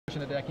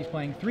in the deck, he's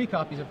playing 3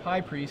 copies of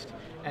High Priest,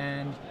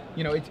 and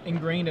you know it's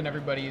ingrained in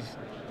everybody's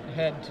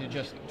head to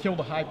just kill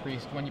the High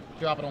Priest when you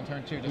drop it on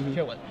turn 2, just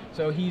kill it.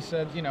 So he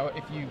said, you know,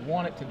 if you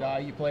want it to die,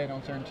 you play it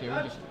on turn 2,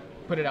 just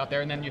put it out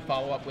there, and then you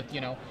follow up with,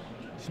 you know,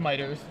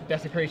 Smiters,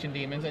 Desecration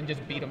Demons, and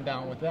just beat them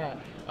down with that.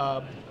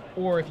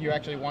 Or if you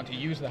actually want to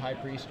use the High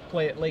Priest,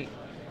 play it late.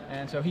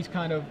 And so he's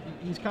kind of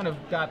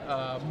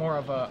got more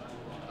of a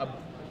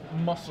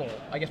muscle,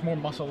 I guess more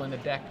muscle in the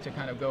deck to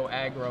kind of go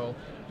aggro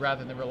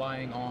rather than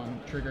relying on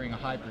triggering a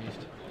High Priest.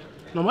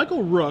 Now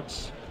Michael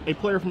Rooks, a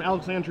player from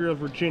Alexandria,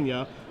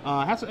 Virginia,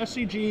 has an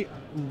SCG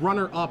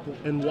runner-up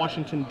in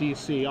Washington,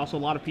 D.C. Also a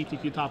lot of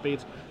PTQ top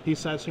 8s, he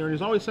says here. And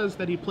he always says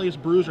that he plays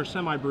Bruise or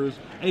Semi-Bruise.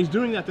 And he's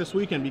doing that this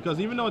weekend because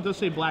even though it does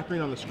say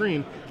Black-Green on the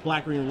screen,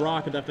 Black-Green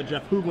Rock, a deck that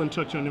Jeff Hoogland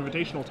took to an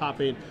invitational top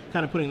 8,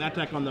 kind of putting that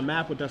deck on the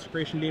map with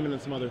Desecration Demon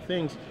and some other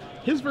things,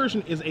 his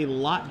version is a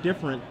lot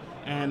different.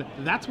 And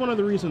that's one of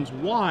the reasons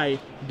why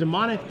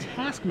Demonic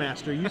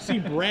Taskmaster, you see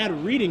Brad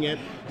reading it,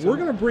 we're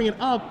going to bring it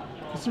up.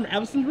 It's from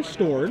Avacyn's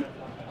Restored.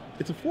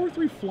 It's a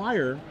 4/3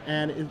 flyer,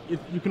 and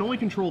you can only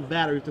control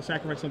that, or you have to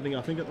sacrifice something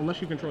else, unless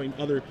you're controlling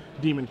other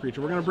demon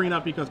creature. We're going to bring it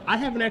up because I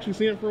haven't actually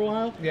seen it for a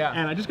while,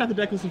 and I just got the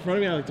deck list in front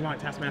of me. I'm like, Demonic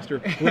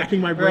Taskmaster, racking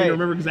my brain to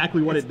remember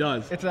exactly what it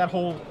does. It's that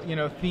whole, you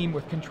know, theme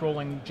with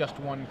controlling just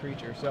one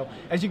creature. So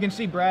as you can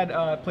see,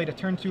 Brad played a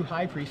turn 2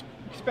 High Priest,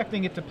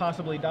 expecting it to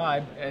possibly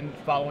die, and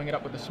following it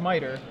up with the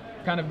Smiter.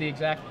 Kind of the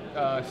exact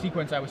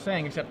sequence I was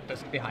saying,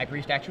 except the High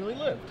Priest actually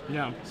lived.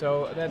 Yeah.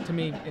 So that to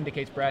me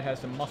indicates Brad has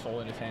some muscle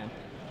in his hand.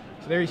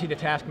 So there you see the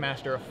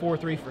Taskmaster, a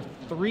 4/3 for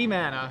 3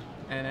 mana,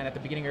 and then at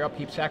the beginning of your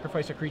upkeep,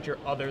 sacrifice a creature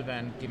other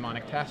than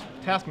Demonic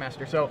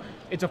Taskmaster. So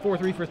it's a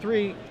 4/3 for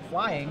 3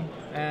 flying,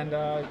 and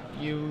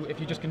if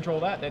you just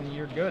control that, then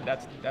you're good.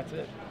 That's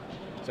it.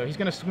 So he's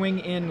going to swing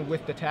in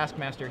with the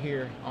Taskmaster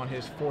here on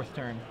his 4th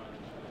turn.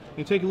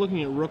 You take a look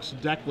at Rook's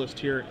deck list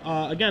here.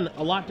 Again,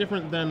 a lot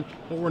different than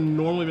what we're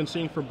normally been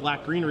seeing for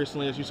Black-Green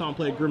recently, as you saw him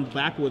play Grim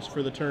Backwoods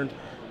for the turn.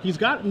 He's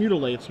got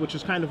Mutilates, which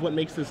is kind of what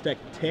makes this deck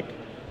tick.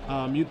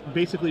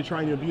 Basically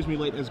trying to abuse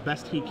Mutilate as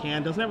best he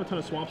can. Doesn't have a ton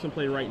of swamps in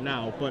play right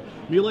now, but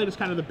Mutilate is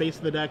kind of the base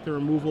of the deck, the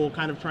removal,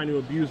 kind of trying to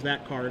abuse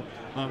that card.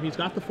 He's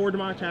got the 4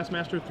 Demonic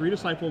Taskmaster, 3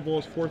 Disciple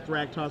Bulls, 4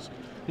 Thrag Tusk.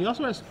 He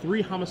also has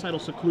 3 Homicidal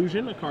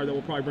Seclusion, a card that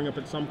we'll probably bring up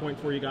at some point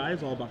for you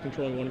guys, all about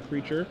controlling one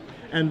creature,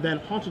 and then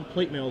Haunted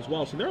Plate Mail as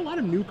well. So there are a lot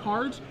of new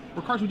cards,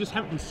 or cards we just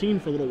haven't been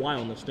seen for a little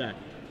while in this deck.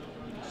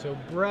 So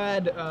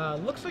Brad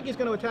looks like he's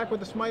going to attack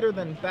with the Smiter,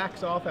 then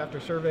backs off after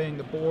surveying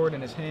the board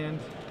in his hand,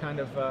 kind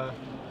of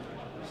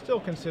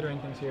still considering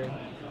things here.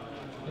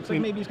 Looks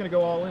like maybe he's going to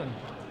go all in.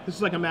 This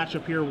is like a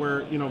matchup here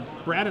where, you know,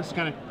 Brad has to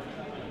kind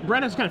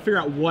of figure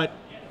out what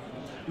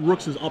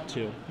Rooks is up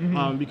to,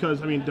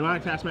 because I mean,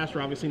 Demonic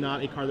Taskmaster obviously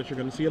not a card that you're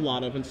going to see a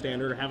lot of in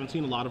Standard, or haven't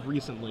seen a lot of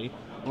recently,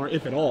 or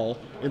if at all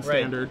in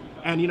Standard.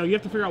 And you know, you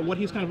have to figure out what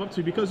he's kind of up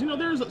to, because you know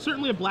there's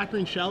certainly a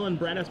Black-Green shell, and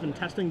Brad has been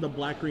testing the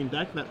Black-Green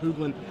deck that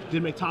Hoogland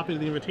did make top 8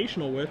 of the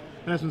Invitational with,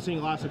 and has been seeing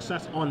a lot of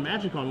success on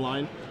Magic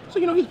Online. So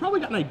you know, he's probably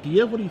got an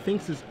idea of what he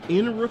thinks is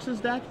in Rooks'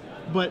 deck,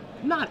 but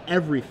not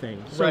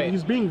everything. So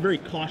he's being very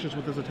cautious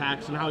with his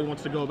attacks and how he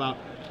wants to go about,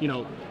 you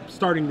know,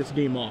 starting this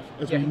game off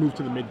as we move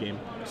to the mid game.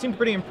 Seemed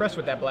pretty impressed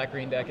with that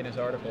Black-Green deck in his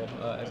article,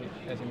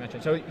 as he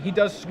mentioned. So he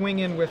does swing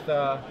in with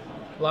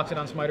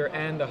Loxodon Smiter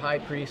and the High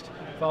Priest,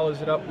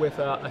 follows it up with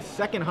a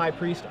 2nd High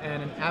Priest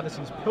and an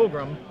Avacyn's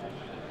Pilgrim.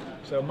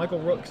 So Michael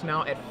Rooks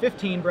now at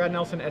 15, Brad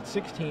Nelson at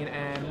 16,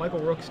 and Michael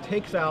Rooks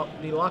takes out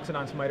the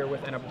Loxodon Smiter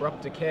with an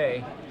Abrupt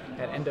Decay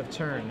at end of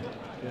turn.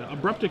 Yeah,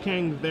 Abrupt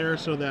Decaying there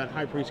so that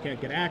High Priest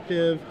can't get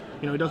active.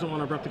 You know, he doesn't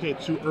want to Abrupt Decay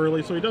too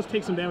early, so he does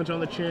take some damage on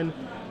the chin.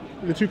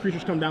 The 2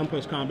 creatures come down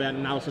post-combat,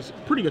 and now it's a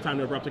pretty good time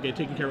to Abrupt Decay,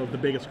 taking care of the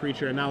biggest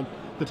creature, and now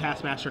the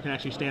Taskmaster can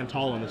actually stand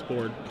tall on this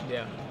board.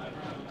 Yeah.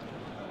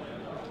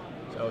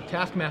 So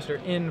Taskmaster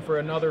in for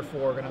another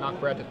 4, going to knock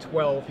Brad to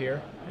 12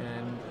 here,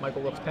 and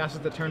Michael Rooks passes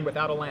the turn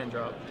without a land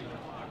drop.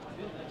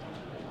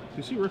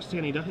 You see Rooks'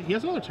 hand, he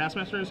has another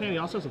Taskmaster in his hand. He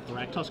also has a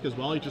Thrag Tusk as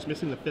well. He's just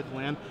missing the 5th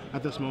land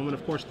at this moment.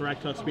 Of course,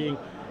 Thrag Tusk being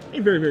a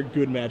very, very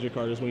good Magic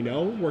card, as we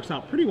know. Works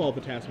out pretty well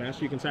with the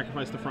Taskmaster. You can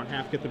sacrifice the front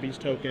half, get the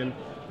Beast token,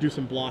 do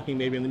some blocking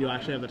maybe, and then you'll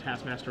actually have the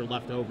Taskmaster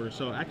left over.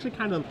 So I actually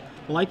kind of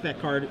like that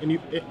card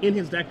in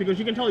his deck, because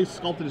you can tell he's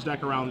sculpted his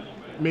deck around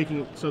making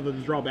it so that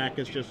the drawback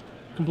is just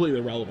completely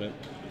irrelevant.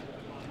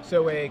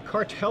 So a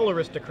Cartel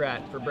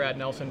Aristocrat for Brad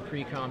Nelson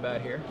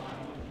pre-combat here.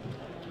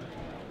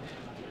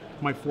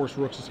 Might force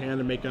Rooks' hand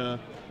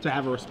to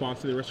have a response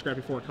to the Aristocrat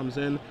before it comes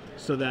in,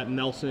 so that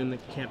Nelson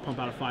can't pump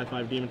out a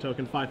 5/5 demon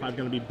token. 5/5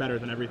 going to be better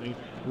than everything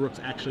Rooks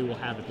actually will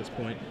have at this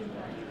point.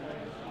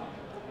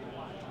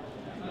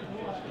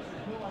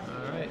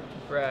 All right,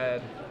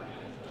 Brad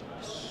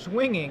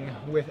swinging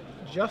with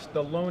just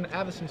the lone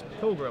Avacyn's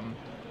Pilgrim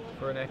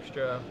for an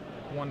extra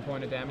 1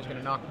 point of damage. Going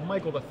to knock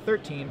Michael to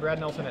 13. Brad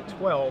Nelson at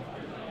 12.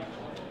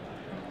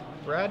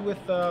 Brad with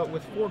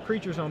 4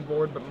 creatures on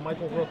board, but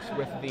Michael Rooks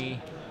with the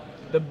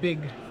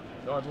big,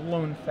 the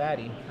lone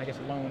fatty. I guess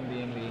lone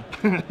being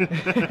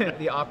the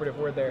the operative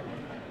word there.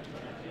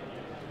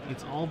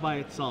 It's all by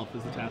itself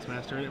as the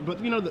Taskmaster. But,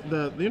 you know,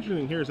 the interesting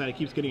thing here is that it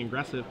keeps getting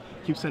aggressive,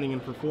 keeps sending in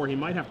for 4. He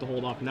might have to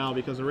hold off now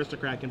because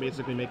Aristocrat can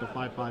basically make a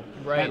 5/5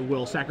 at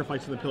will,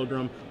 sacrificing the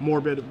Pilgrim.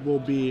 Morbid will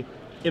be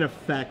in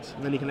effect,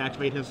 and then he can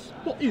activate his,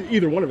 well,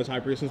 either one of his High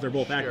Priests, since they're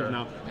both active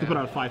now, to put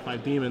out a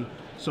 5/5 Demon.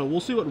 So we'll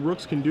see what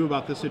Rooks can do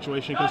about this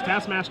situation, because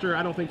Taskmaster,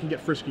 I don't think, can get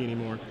frisky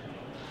anymore.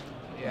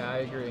 Yeah, I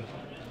agree.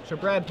 So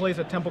Brad plays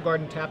a Temple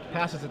Garden tap,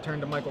 passes the turn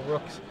to Michael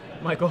Rooks.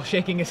 Michael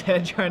shaking his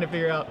head, trying to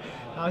figure out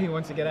how he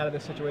wants to get out of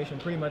this situation.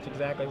 Pretty much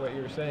exactly what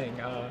you were saying.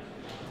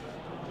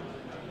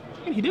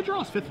 And he did draw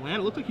his 5th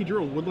land. It looked like he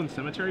drew a Woodland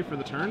Cemetery for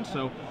the turn,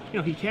 so you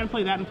know he can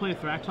play that and play a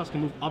Thragtusk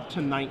and move up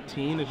to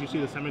 19 as you see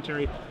the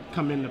Cemetery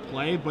come into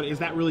play. But is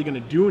that really going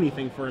to do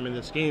anything for him in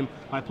this game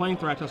by playing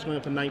Thragtusk going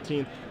up to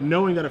 19,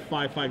 knowing that a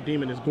 5/5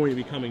 Demon is going to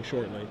be coming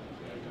shortly?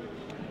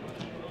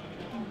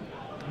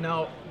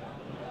 Now,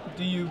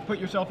 do you put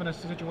yourself in a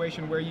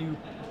situation where you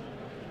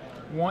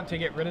want to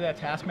get rid of that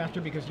Taskmaster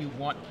because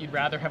you'd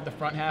rather have the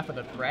front half of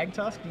the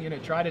Thragtusk? You know,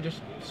 try to just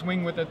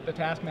swing with the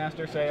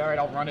Taskmaster, say, all right,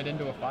 I'll run it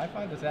into a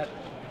 5/5. Is that?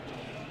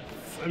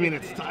 I mean,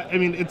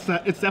 it's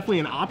definitely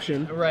an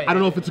option. Right. I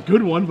don't know if it's a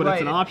good one, but right.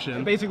 It's an option.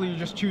 And basically, you're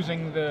just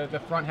choosing the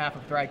front half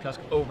of Thragtusk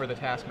over the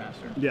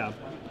Taskmaster. Yeah.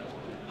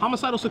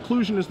 Homicidal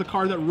Seclusion is the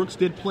card that Rooks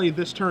did play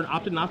this turn.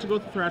 Opted not to go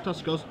with the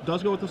Thragtusk,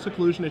 does go with the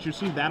Seclusion, as you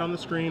see that on the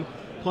screen.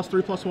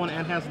 +3/+1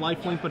 and has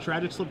lifelink, but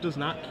Tragic Slip does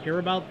not care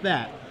about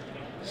that.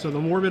 So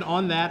the Morbid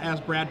on that, as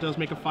Brad does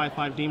make a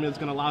 5/5 Demon, is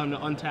going to allow him to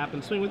untap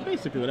and swing with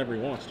basically whatever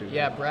he wants to.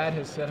 Yeah, Brad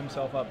has set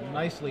himself up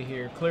nicely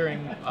here,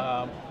 clearing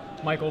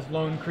Michael's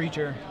lone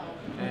creature,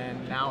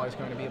 and now is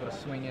going to be able to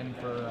swing in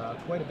for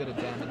quite a bit of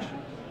damage.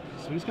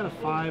 So he's got a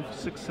 5,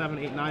 6, 7,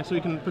 8, 9. So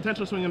he can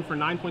potentially swing in for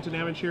 9 points of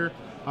damage here.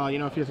 You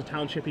know, if he has a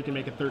Township, he can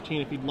make it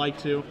 13 if he'd like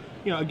to.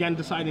 You know, again,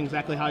 deciding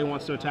exactly how he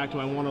wants to attack. Do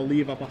I want to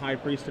leave up a High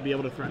Priest to be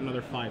able to threaten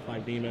another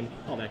 5/5 Demon?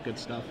 All that good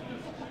stuff.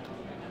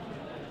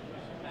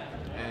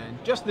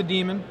 And just the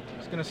Demon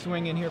is going to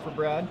swing in here for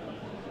Brad.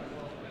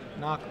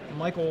 Knock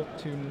Michael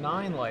to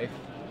 9 life.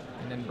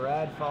 And then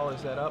Brad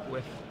follows that up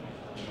with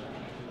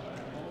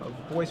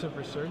a Voice of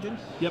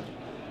Resurgence. Yep.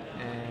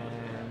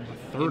 And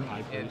a 3rd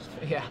High Priest.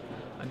 Yeah,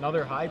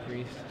 another High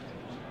Priest.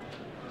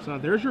 So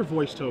there's your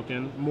voice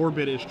token.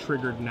 Morbid is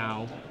triggered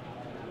now.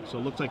 So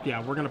it looks like, yeah,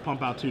 we're going to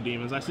pump out 2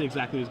 demons. I see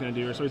exactly what he's going to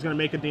do here. So he's going to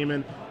make a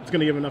demon. It's going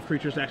to give enough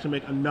creatures to actually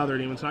make another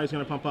demon. So now he's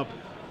going to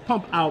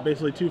pump out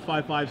basically 2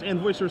 5/5s. And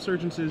Voice of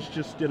Resurgence is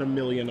just in a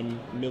million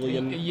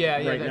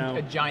right now.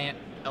 A giant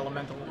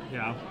elemental.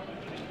 Yeah.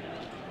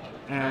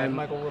 And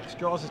Michael Rooks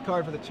draws his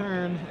card for the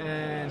turn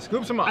and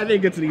scoops him up. I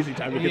think it's an easy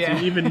time to get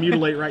to even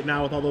Mutilate right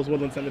now with all those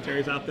Woodland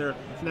Cemeteries out there.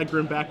 It's that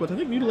Grim Backwoods. I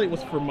think Mutilate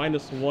was for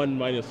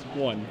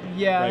 -1/-1.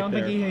 Yeah, right I don't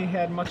think he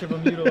had much of a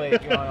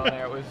Mutilate going on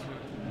there. It was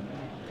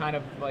kind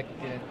of like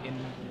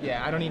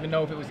I don't even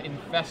know if it was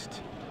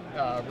Infest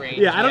range.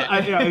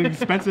 Yeah, an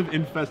expensive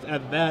Infest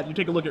at that. You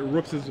take a look at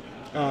Rooks'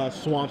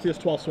 swamps. He has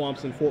 12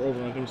 swamps and 4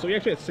 overrun things. So he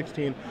actually has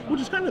 16,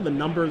 which is kind of the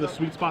number, the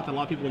sweet spot that a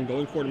lot of people have been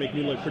going for to make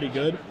Mutilate pretty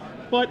good.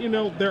 But, you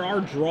know, there are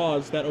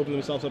draws that open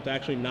themselves up to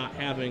actually not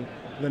having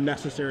the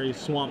necessary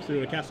swamps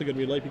to cast a good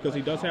Mutilate, because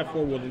he does have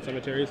 4 Woodland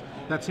Cemeteries,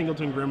 that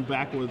Singleton Grim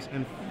Backwoods,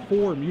 and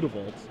 4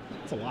 Mutavaults.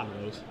 That's a lot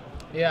of those.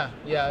 Yeah,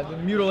 the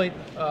Mutilate,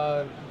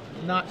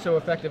 not so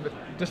effective. But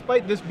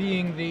despite this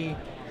being the,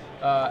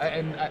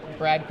 and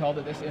Brad called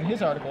it this in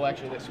his article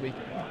actually this week,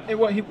 it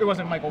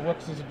wasn't Michael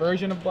Rooks'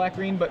 version of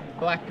Black-Green, but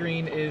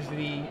Black-Green is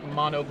the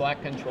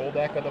mono-black control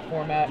deck of the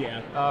format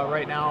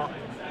right now.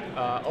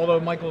 Although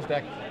Michael's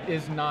deck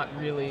is not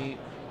really,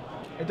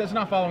 it's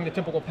not following the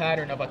typical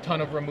pattern of a ton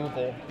of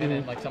removal and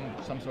then like some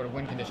sort of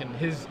win condition.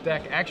 His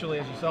deck actually,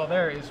 as you saw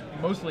there, is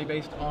mostly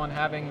based on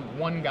having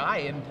one guy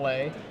in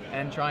play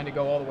and trying to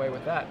go all the way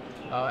with that.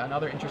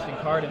 Another interesting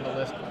card in the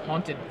list,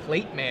 Haunted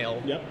Plate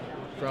Mail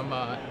from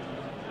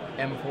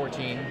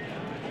M14.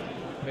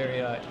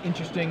 Very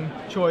interesting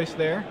choice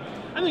there.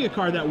 I think a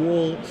card that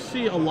we'll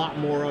see a lot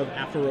more of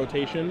after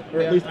rotation, or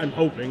at least I'm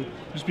hoping,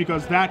 just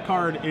because that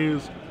card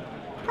is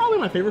probably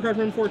my favorite card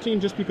from M14,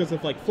 just because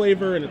of like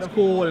flavor and it's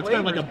cool and it's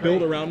kind of like a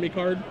build around me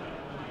card,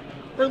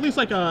 or at least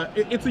like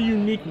it's a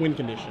unique win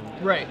condition.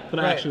 Right.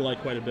 But I actually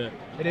like quite a bit.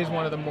 It is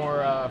one of the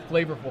more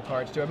flavorful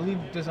cards too. I believe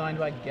designed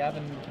by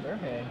Gavin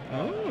Verhey.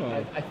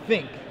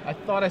 I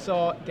thought I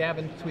saw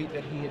Gavin tweet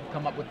that he had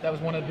come up with. That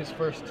was one of his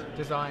first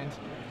designs.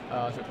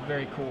 So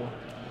very cool.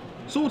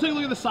 So we'll take a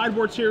look at the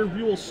sideboards here.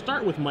 We will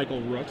start with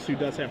Michael Rooks, who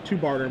does have 2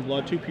 Barter in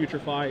Blood, 2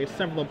 Putrefy, a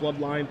Sever the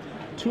Bloodline,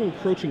 2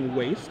 Encroaching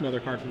Waste,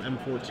 another card from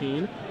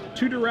M14,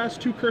 2 Duress,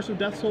 2 Curse of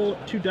Death Soul,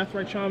 2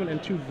 Deathrite Shaman,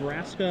 and 2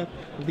 Vraska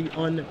the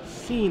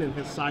Unseen in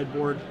his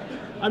sideboard.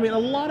 I mean, a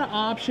lot of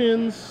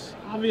options,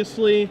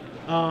 obviously.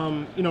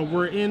 You know,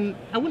 we're in,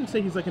 I wouldn't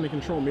say he's like in a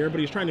control mirror, but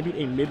he's trying to beat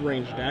a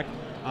mid-range deck.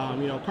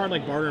 You know, a card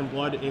like Barter in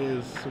Blood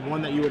is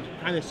one that you would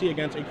kind of see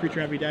against a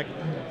creature-heavy deck.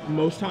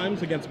 Most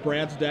times against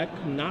Brad's deck,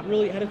 not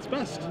really at its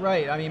best.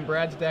 Right. I mean,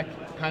 Brad's deck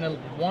kind of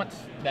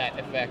wants that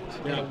effect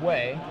in a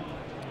way.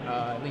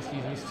 At least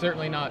he's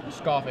certainly not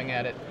scoffing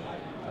at it.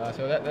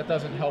 So that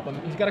doesn't help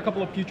him. He's got a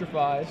couple of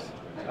Putrefies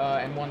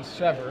and 1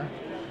 Sever.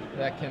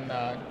 that can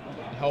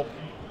help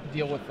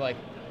deal with like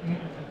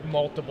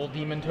multiple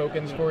demon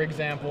tokens, for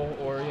example,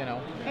 or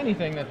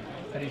anything that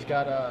he's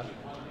got.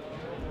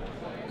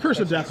 Curse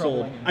of that's Death Soul,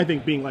 troubling. I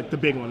think, being like the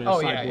big one in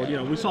his sideboard.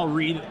 Yeah. We saw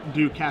Reed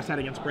do cast that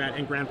against Brad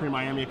in Grand Prix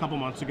Miami a couple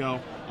months ago.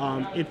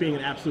 It being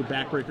an absolute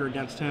backbreaker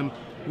against him.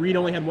 Reed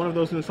only had one of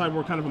those in the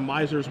sideboard, kind of a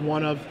miser's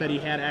one of that he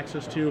had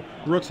access to.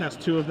 Rooks has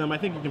two of them. I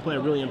think he can play a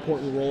really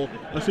important role,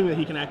 assuming that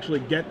he can actually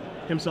get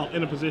himself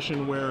in a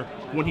position where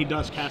when he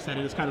does cast that,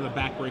 it is kind of the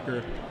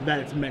backbreaker that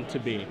it's meant to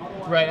be.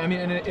 Right. I mean,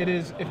 and it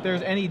is. If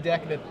there's any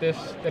deck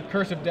that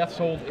Curse of Death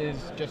Soul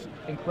is just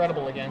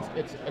incredible against,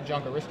 it's a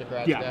Junk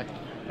Aristocrats deck.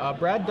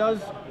 Brad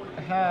does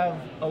have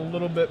a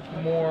little bit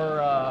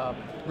more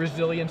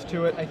resilience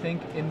to it, I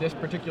think, in this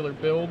particular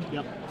build.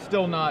 Yep.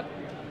 Still not,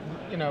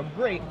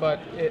 great, but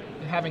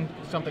having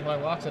something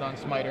like Loxodon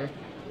Smiter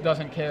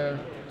doesn't care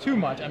too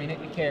much. I mean,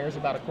 it cares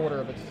about a quarter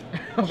of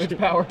its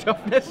power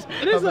toughness.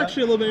 It is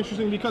actually a little bit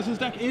interesting because his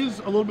deck is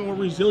a little bit more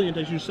resilient,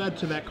 as you said,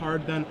 to that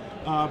card than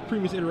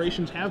previous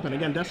iterations have been.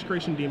 Again,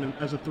 Desecration Demon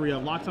as a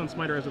 3-of, Loxodon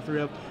Smiter as a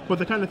 3-of, but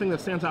the kind of thing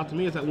that stands out to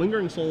me is that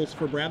Lingering Souls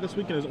for Brad this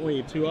weekend is only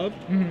a 2-of,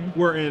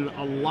 where in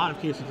a lot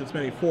of cases it's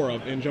been a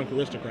 4-of in Junk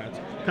Aristocrats.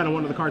 Kind of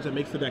one of the cards that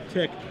makes the deck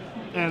tick.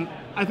 And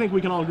I think we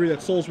can all agree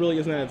that Souls really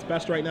isn't at its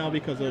best right now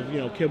because of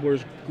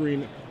Kibler's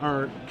red-green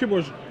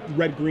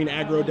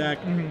aggro deck.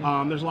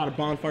 There's a lot of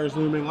bonfires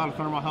looming, a lot of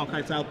Thermal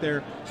Hellkites out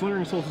there. So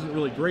Lingering Souls isn't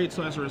really great.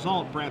 So as a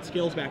result, Brad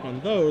scales back on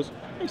those.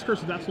 Makes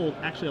Curse of Death Soul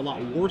actually a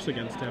lot worse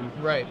against him.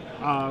 Right.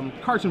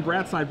 Cards in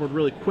Brad's sideboard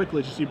really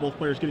quickly as you see both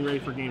players getting ready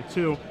for game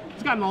 2.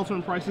 He's got an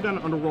Ultimate Price, he's got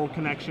an Underworld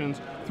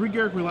Connections, 3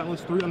 Garrick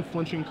Relentless, 3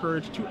 Unflinching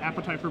Courage, 2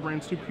 Appetite for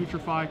Brains, 2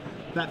 Putrefy,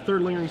 that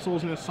 3rd Lingering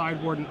Souls in his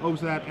sideboard, and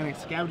Obzat and a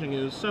Scavenging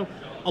Ooze. So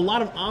a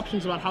lot of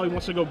options about how he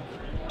wants to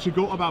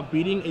go about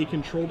beating a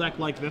control deck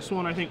like this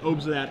one. I think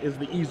Obzat is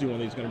the easy one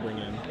that he's going to bring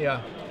in.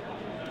 Yeah.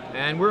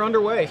 And we're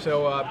underway.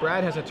 So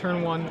Brad has a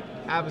turn 1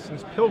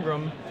 Avacyn's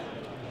Pilgrim.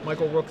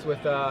 Michael Rooks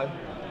with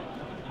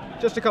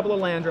just a couple of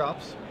land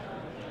drops.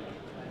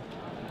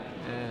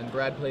 And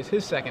Brad plays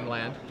his second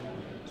land.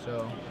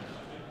 So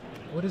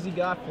what has he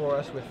got for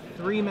us with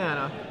 3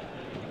 mana?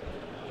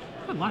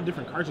 A lot of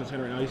different cards in his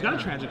hand right now. He's got a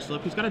Tragic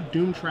Slip. He's got a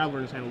Doom Traveler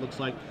in his hand, it looks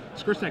like.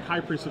 Skirstack High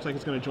Priest looks like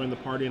it's going to join the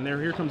party. And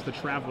here comes the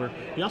Traveler.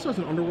 He also has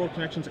an Underworld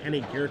Connections and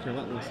a Garrick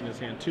Relentless in his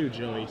hand too,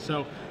 Joey.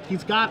 So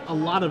he's got a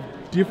lot of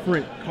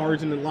different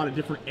cards and a lot of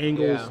different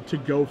angles to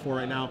go for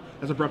right now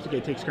as Abrupt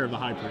Decay takes care of the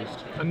High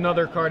Priest.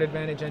 Another card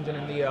advantage engine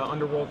in the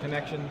Underworld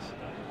Connections.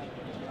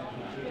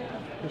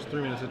 There's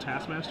 3 minutes of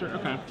Taskmaster.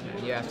 Okay.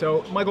 Yeah,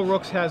 so Michael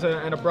Rooks has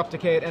an Abrupt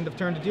Decay at end of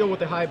turn to deal with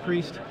the High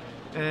Priest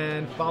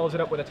and follows it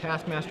up with a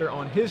Taskmaster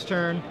on his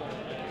turn,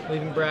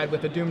 leaving Brad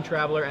with a Doom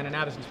Traveler and an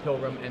Avacyn's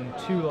Pilgrim and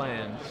 2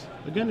 lands.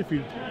 Again, if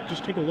you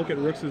just take a look at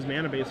Rooks'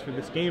 mana base for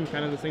this game,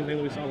 kind of the same thing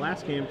that we saw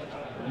last game.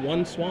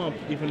 1 Swamp,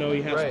 even though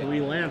he has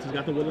 3 lands. He's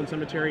got the Woodland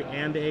Cemetery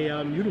and a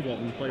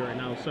Mutavault in play right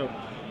now. So,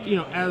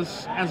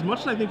 as much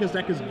as I think his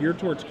deck is geared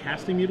towards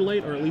casting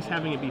Mutilate, or at least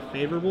having it be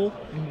favorable,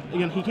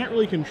 again, he can't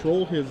really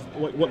control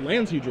what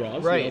lands he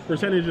draws. Right.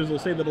 Percentages will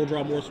say that he'll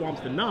draw more Swamps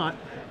than not,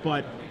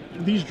 but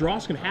these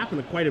draws can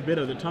happen quite a bit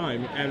of the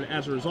time, and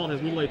as a result,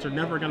 his Mutilates are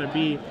never going to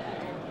be,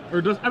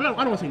 I don't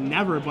want to say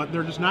never, but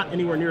they're just not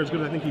anywhere near as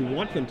good as I think you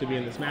want them to be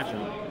in this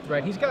matchup.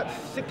 Right, he's got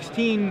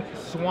 16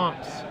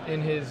 Swamps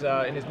in his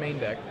main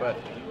deck, but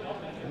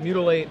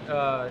Mutilate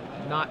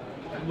not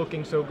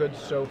looking so good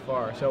so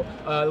far. So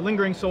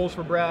Lingering Souls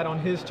for Brad on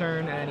his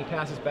turn, and he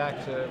passes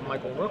back to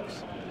Michael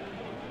Rooks.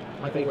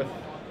 I think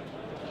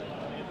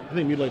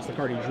Mutilate's the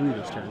card he drew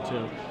this turn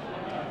too.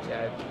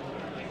 Yeah.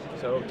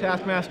 So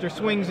Taskmaster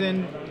swings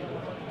in,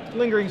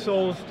 Lingering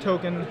Souls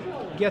token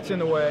gets in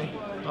the way.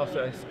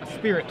 Also, a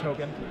Spirit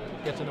token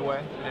gets in the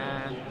way,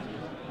 and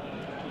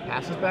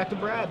passes back to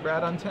Brad.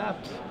 Brad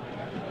untapped.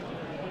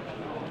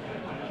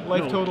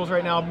 Life totals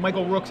right now,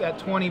 Michael Rooks at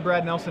 20,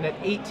 Brad Nelson at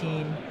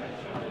 18,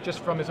 just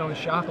from his own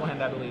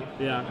Shockland, I believe.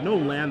 Yeah, no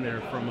land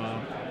there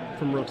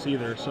from Rooks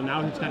either, so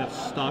now he's kind of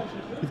stuck.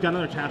 He's got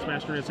another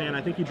Taskmaster in his hand.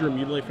 I think he drew a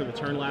Mutilate for the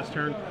turn last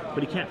turn,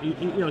 but he can't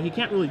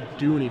really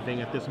do anything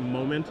at this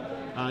moment.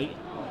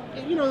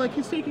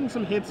 He's taking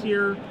some hits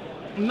here,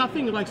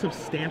 nothing like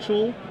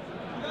substantial,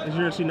 as you're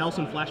going to see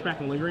Nelson flashback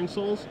and Lingering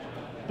Souls.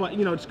 But,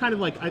 it's kind of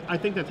like, I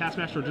think that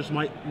Taskmaster just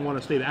might want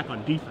to stay back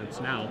on defense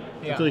now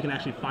until he can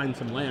actually find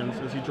some lands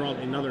as he draws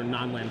another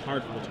non-land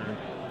card for the turn.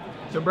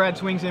 So Brad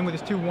swings in with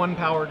his 2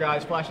 1-power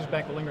guys, flashes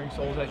back the Lingering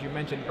Souls, as you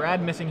mentioned.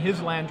 Brad missing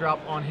his land drop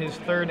on his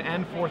 3rd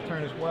and 4th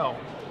turn as well.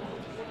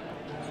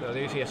 So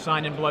there you see a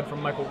Sign in Blood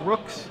from Michael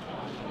Rooks.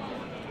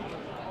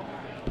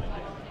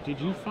 Did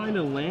you find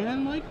a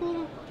land,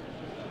 Michael?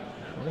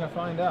 We're going to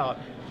find out.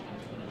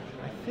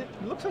 It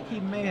looks like he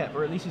may have,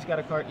 or at least he's got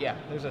a card. Yeah,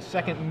 there's a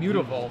second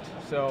Mutavault.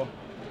 So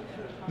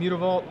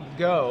Mutavault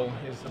Go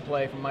is the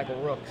play from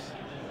Michael Rooks.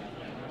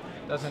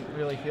 Doesn't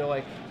really feel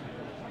like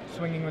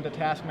swinging with the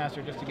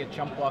Taskmaster just to get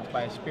chump blocked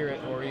by a Spirit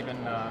or even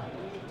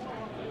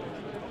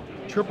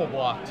triple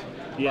blocked.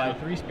 Yeah. by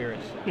 3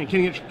 spirits. I mean,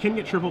 can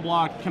get triple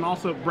block.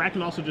 Brad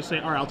can also just say,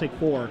 all right, I'll take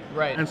 4,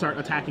 Right, and start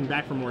attacking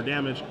back for more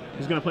damage.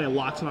 He's going to play a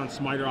Loxodon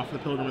Smiter off the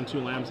Pilgrim and 2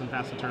 Lambs and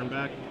pass the turn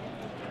back.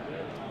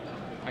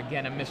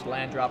 Again, a missed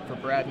land drop for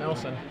Brad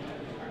Nelson,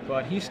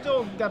 but he's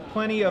still got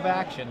plenty of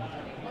action.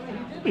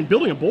 I mean,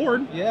 building a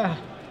board. Yeah.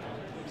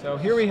 So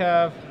here we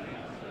have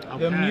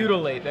the Okay.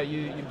 Mutilate that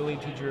you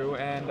believed he drew,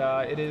 and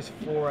it is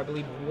for, I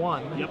believe,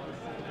 1. Yep.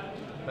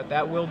 But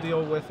that will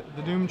deal with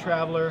the Doom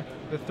Traveler,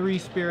 the 3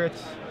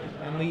 spirits,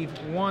 and leave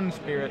 1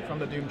 spirit from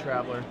the Doom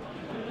Traveler,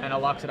 and a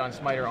Loxodon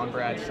Smiter on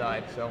Brad's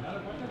side. So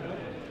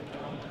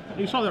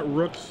You saw that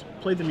Rooks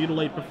played the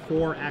Mutilate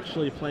before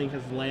actually playing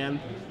his land.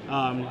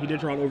 He did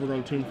draw an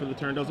Overgrown Tomb for the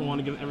turn. Doesn't want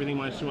to give everything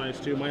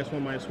 -2/-2.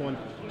 -1/-1.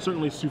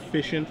 Certainly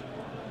sufficient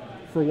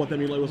for what that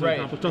Mutilate was going to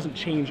accomplish. Doesn't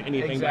change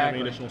anything by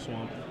having additional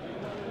Swamp.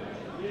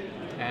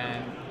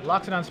 And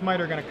Loxodon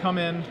Smiter going to come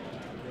in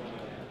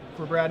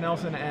for Brad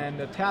Nelson, and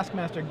the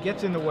Taskmaster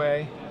gets in the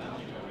way,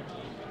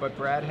 but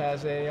Brad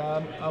has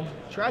a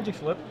Tragic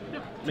Slip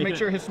to make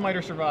sure his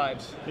Smiter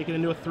survives. Make it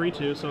into a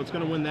 3/2, so it's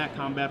going to win that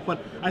combat. But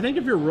I think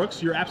if you're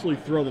Rooks, you're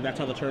absolutely thrilled that that's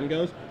how the turn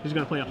goes. He's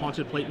going to play a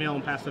Haunted Plate Mail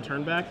and pass the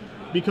turn back,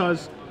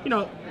 because, you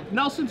know,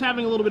 Nelson's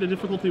having a little bit of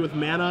difficulty with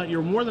mana.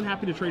 You're more than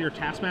happy to trade your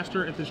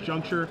Taskmaster at this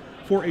juncture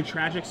for a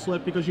Tragic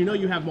Slip, because you know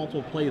you have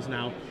multiple plays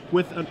now.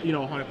 With a,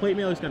 a Haunted Plate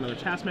Mail, he's got another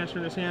Taskmaster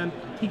in his hand.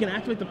 He can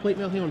activate the Plate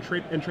Mail heal and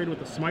trade with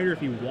the Smiter if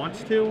he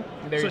wants to.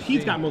 So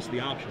he's got most of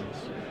the options.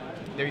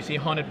 There you see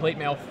Haunted Plate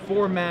Mail,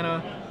 4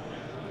 mana,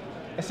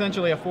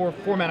 essentially a 4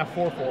 mana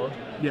 4/4.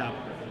 Yeah.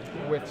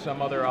 With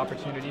some other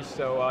opportunities.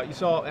 So you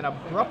saw an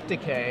Abrupt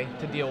Decay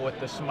to deal with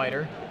the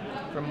Smiter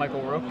from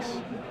Michael Rooks,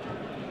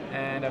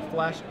 and a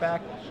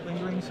flashback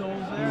Lingering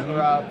Souls there,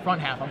 or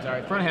front half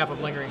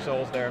of Lingering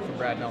Souls there from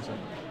Brad Nelson.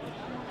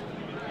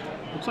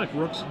 Looks like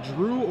Rooks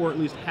drew, or at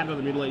least had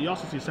another Mutilate. You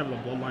also see Sever the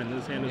Bloodline in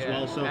his hand as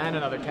well. So and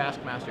another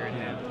Taskmaster in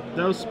hand.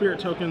 Those Spirit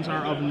Tokens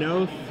are of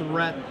no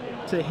threat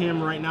to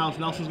him right now. So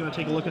Nelson's going to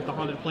take a look at the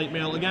Haunted Plate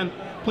Mail. Again,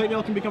 Plate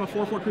Mail can become a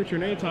 4/4 creature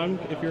at any time.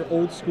 If you're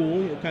old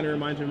school, it kind of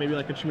reminds me maybe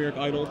like a Chimeric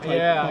Idol type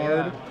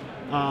card.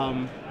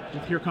 Yeah.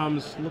 Here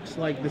comes, looks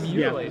like this,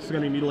 Mutilate. This is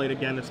going to be Mutilate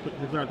again. It's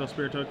clear out those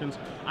Spirit Tokens.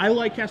 I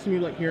like casting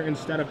Mutilate here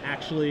instead of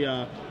actually,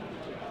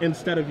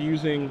 instead of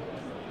using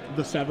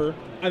the Sever.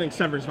 I think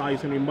Sever's value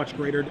is going to be much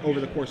greater over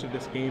the course of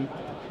this game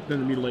than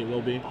the Mutilate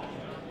will be.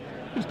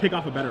 Just pick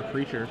off a better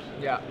creature.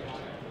 Yeah.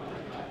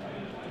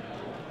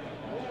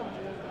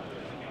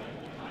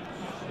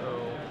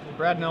 So,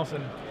 Brad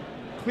Nelson,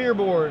 clear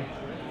board,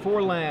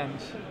 4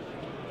 lands,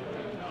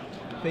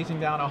 facing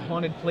down a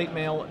Haunted Plate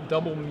Mail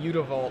double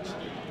Mutavault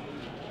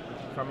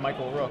from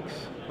Michael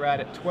Rooks. Brad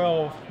at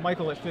 12,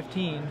 Michael at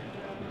 15,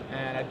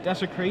 and a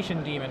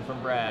Desecration Demon from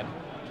Brad.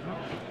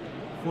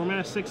 4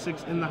 mana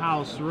 6/6 in the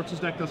house. Rooks'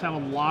 deck does have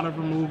a lot of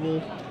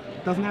removal.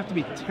 Doesn't have to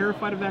be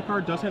terrified of that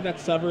card. Does have that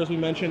Sever, as we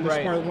mentioned. This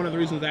card, one of the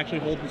reasons to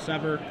actually hold the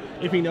Sever,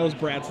 if he knows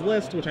Brad's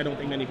list, which I don't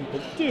think many people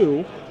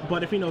do,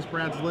 but if he knows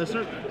Brad's list,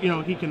 or,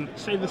 he can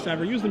save the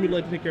Sever, use the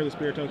Mutilate to take care of the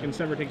Spirit Token,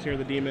 Sever takes care of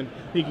the Demon,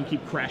 he can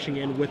keep crashing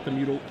in with the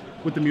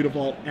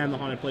Mutavault and the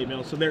Haunted Plate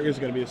Mail, so there is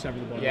going to be a Sever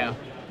the Bloodline. Yeah,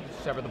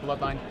 Sever the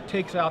Bloodline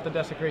takes out the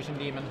Desecration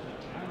Demon.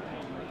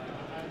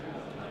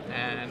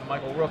 And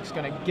Michael Rook's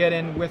going to get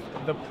in with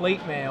the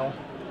Plate Mail.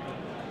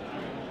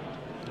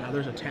 Now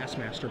there's a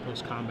Taskmaster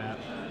post-combat.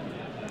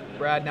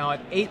 Brad now at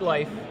 8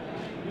 life.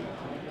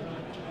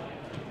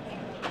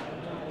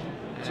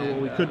 So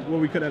what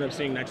we could end up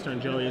seeing next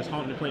turn, Joey, is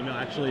Haunted Plate Mail.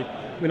 Actually,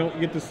 we don't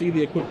get to see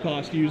the equip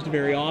cost used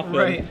very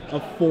often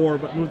of 4,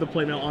 but move the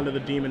Plate Mail onto the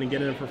Demon and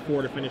get in for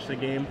 4 to finish the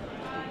game.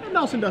 And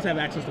Nelson does have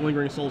access to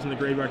Lingering Souls in the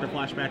graveyard to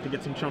flashback to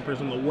get some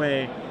chumpers in the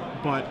way.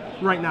 But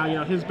right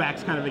now, his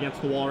back's kind of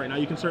against the wall right now.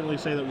 You can certainly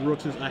say that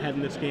Rooks is ahead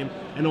in this game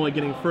and only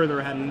getting further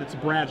ahead, and it's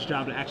Brad's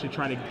job to actually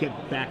try to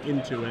get back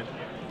into it.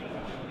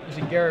 You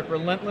see Garrett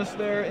Relentless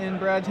there in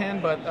Brad's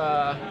hand, but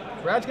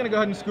Brad's going to go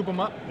ahead and scoop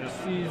him up. Yeah.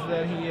 Sees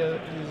that he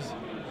is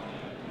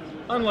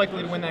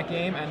unlikely to win that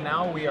game, and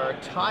now we are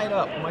tied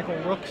up. Michael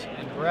Rooks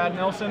and Brad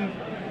Nelson,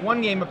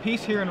 1 game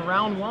apiece here in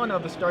round 1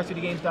 of the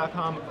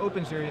StarCityGames.com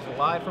Open Series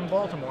live from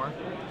Baltimore.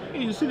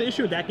 You see the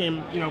issue with that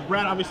game,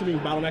 Brad obviously being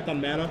bottlenecked on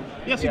mana.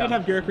 Yes, he did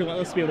have Garrett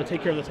Relentless to be able to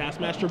take care of the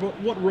Taskmaster, but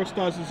what Rooks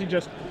does is he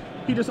just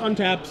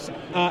untaps,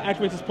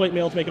 activates his Plate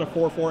Mail to make it a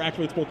 4/4,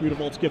 activates both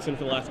Mutavaults, gets in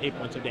for the last 8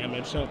 points of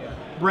damage. So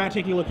Brad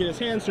taking a look at his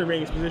hand, surveying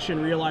his position,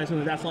 realizing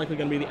that that's likely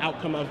going to be the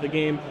outcome of the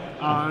game,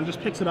 and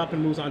just picks it up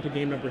and moves on to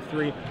game number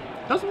 3.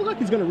 Doesn't look like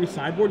he's going to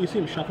re-sideboard. You see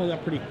him shuffling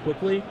up pretty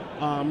quickly.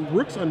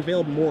 Rooks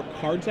unveiled more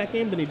cards that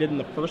game than he did in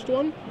the first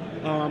one.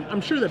 I'm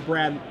sure that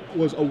Brad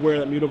was aware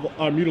that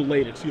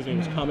Mutilate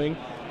was coming.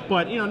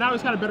 But, now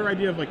he's got a better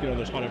idea of,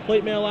 there's Haunted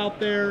Plate Mail out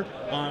there.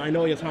 I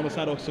know he has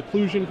Homicidal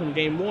Seclusion from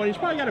game 1. He's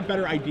probably got a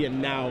better idea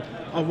now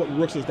of what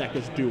Rooks' deck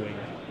is doing.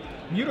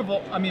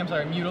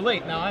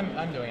 Mutilate. Now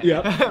I'm doing it.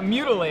 Yeah.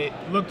 Mutilate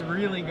looked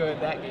really good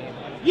that game.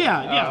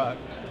 Yeah.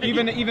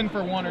 Even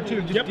for 1 or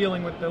 2, just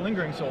dealing with the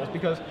Lingering Souls,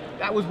 because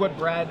that was what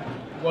Brad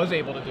was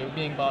able to do,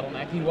 being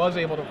bottlenecked. He was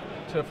able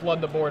to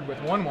flood the board with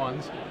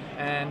 1/1s,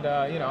 and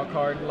a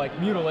card like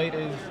Mutilate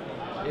is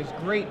is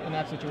great in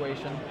that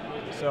situation.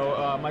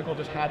 So Michael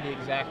just had the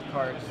exact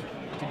cards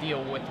to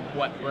deal with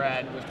what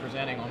Brad was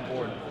presenting on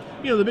board.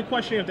 The big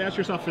question you have to ask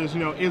yourself is,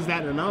 is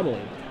that an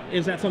anomaly?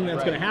 Is that something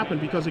that's going to happen?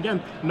 Because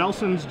again,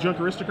 Nelson's Junk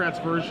Aristocrats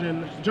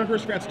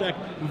deck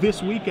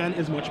this weekend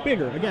is much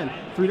bigger. Again,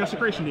 3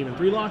 Desecration Demon,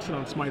 3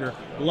 Loxodon Smiter,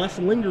 less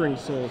Lingering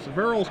Souls.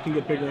 Varels can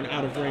get bigger and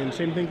out of range.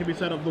 Same thing can be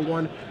said of the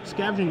 1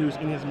 Scavenging Ooze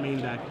in his main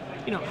deck.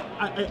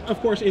 Of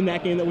course, in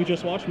that game that we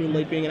just watched,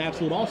 Mutilate being an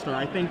absolute all-star,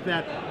 I think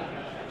that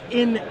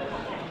in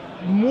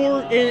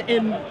more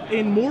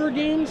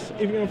games,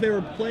 if they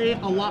were play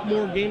a lot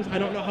more games, I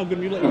don't know how good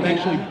Mutilate would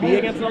actually be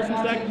against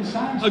Nelson's deck.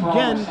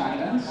 Again,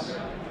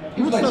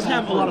 Rooks does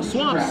have a lot of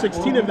swamps,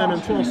 16 of them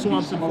and 12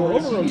 swamps and 4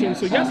 overgrown teams.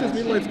 So yes, his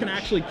Mutilates can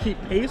actually keep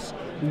pace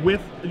with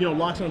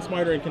Loxodon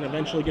Smiter and can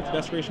eventually get to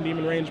Desecration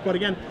Demon range. But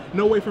again,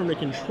 no way for him to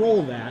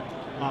control that.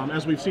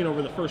 As we've seen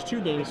over the first 2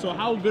 games. So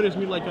how good is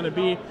Mutilate going to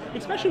be,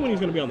 especially when he's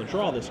going to be on the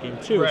draw this game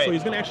too. Right. So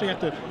he's going to actually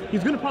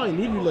he's going to probably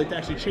need Mutilate to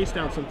actually chase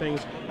down some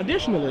things.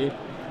 Additionally,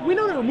 we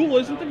know that removal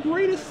isn't the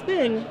greatest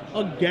thing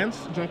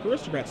against Junk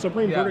Aristocrats.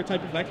 Supreme Verdict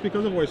type effects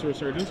because of Voice of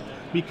Resurgence,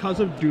 because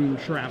of Doom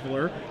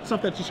Traveler,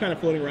 stuff that's just kind of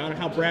floating around, and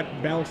how Brad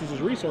balances his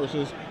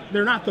resources.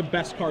 They're not the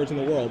best cards in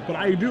the world, but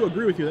I do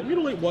agree with you that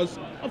Mutilate was,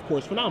 of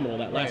course, phenomenal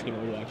that last game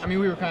that we watched. I mean,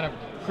 we were kind of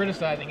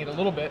criticizing it a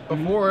little bit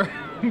before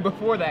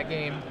before that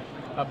game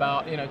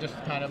about, just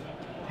kind of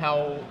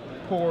how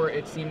poor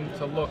it seemed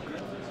to look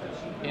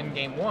in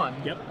game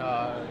 1. Yep.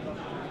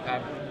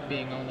 At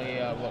being only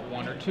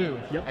 1 or 2.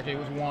 Yep. Actually, it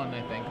was 1,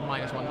 I think,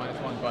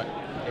 -1, but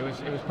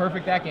it was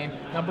perfect that game.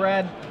 Now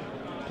Brad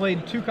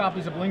played 2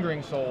 copies of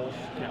Lingering Souls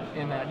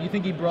in that. Do you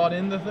think he brought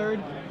in the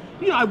 3rd?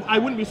 I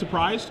wouldn't be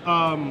surprised.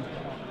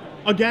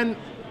 Again,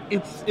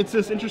 it's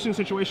this interesting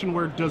situation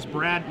where does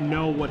Brad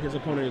know what his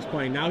opponent is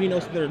playing? Now he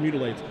knows that there are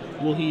Mutilates.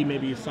 Will he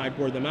maybe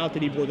sideboard them out?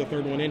 Did he board the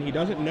 3rd one in? He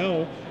doesn't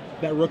know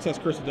that Rooks has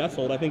Curse of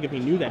Deathhold. I think if he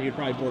knew that, he'd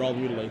probably board all the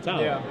Mutilates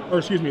out. Yeah. Or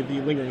excuse me,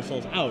 the Lingering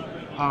Souls out.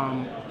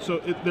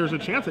 So there's a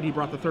chance that he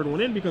brought the 3rd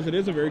one in because it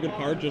is a very good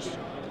card just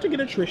to get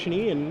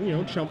attrition-y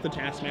and, chump the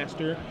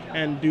Taskmaster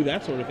and do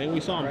that sort of thing. We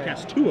saw him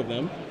cast 2 of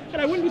them,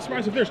 and I wouldn't be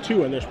surprised if there's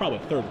 2 and there's probably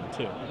a 3rd one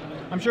too.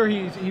 I'm sure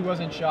he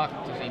wasn't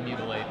shocked to see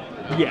Mutilate.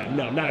 Yeah,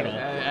 no, not at all.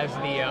 As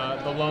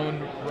the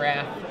lone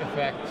wrath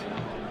effect,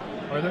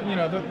 or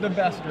the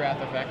best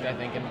wrath effect, I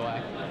think, in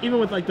black. Even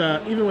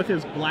with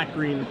his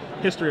black-green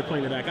history of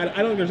playing the deck, I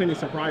don't think there's any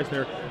surprise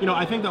there.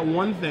 I think that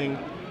one thing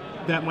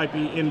that might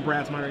be in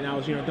Brad's mind right now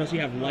is, does he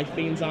have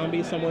Life-Bane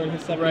Zombie somewhere in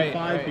his 75?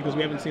 Right. Because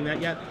we haven't seen that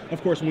yet.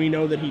 Of course, we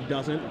know that he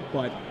doesn't,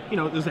 but,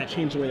 does that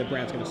change the way that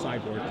Brad's going to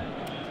sideboard?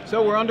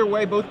 So we're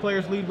underway. Both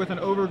players lead with an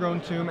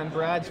Overgrown Tomb, and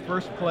Brad's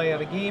first play of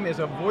the game is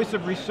a Voice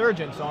of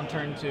Resurgence on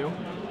turn 2.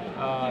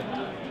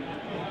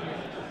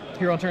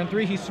 Here on turn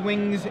 3, he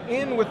swings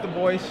in with the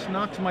Voice,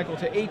 knocks Michael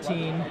to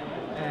 18,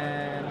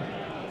 and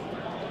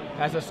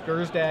has a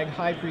Skursdag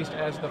High Priest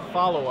as the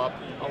follow-up,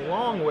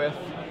 along with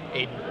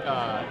a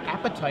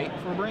Appetite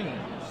for Brains.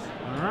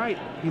 All right,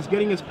 he's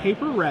getting his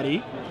paper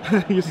ready.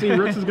 You see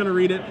Rooks is going to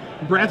read it.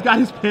 Brad's got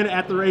his pen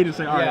at the ready to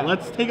say, all right,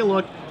 let's take a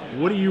look.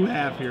 What do you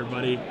have here,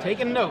 buddy?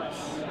 Taking notes.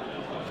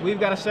 We've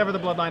got a Sever the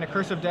Bloodline, a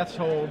Curse of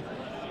Deathhold,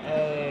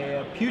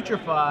 a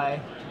Putrefy,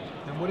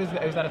 and what is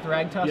that? Is that a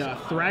Thragtusk? Yeah,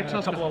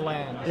 Thragtusk. A couple of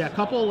lands. Yeah, a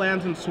couple of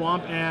lands in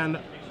Swamp and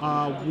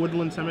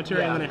Woodland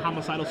Cemetery, and then a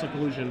Homicidal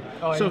Seclusion.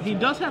 Oh, so he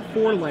does have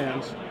 4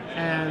 lands,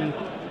 and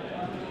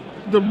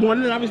the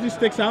one that obviously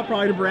sticks out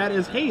probably to Brad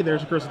is, hey,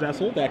 there's a Curse of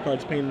Deathhold. That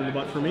card's pain in the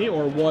butt for me,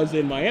 or was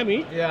in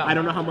Miami. Yeah. I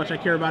don't know how much I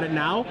care about it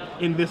now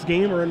in this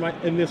game or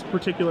in this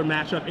particular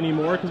matchup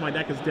anymore because my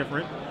deck is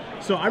different.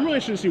 So I'm really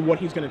interested to see what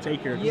he's going to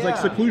take here.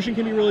 Because Seclusion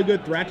can be really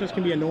good, Thragtusk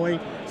can be annoying,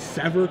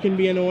 Sever can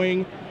be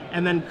annoying,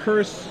 and then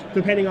Curse,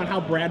 depending on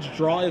how Brad's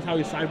draw is, how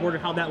he's sideboarded,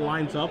 how that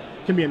lines up,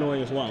 can be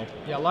annoying as well.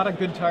 Yeah, a lot of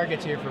good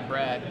targets here for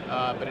Brad,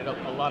 but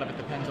a lot of it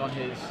depends on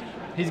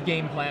his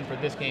game plan for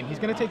this game. He's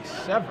going to take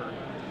Sever.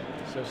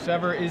 So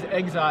Sever is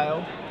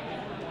exiled.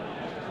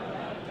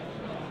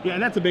 Yeah,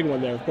 and that's a big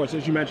one there, of course.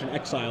 As you mentioned,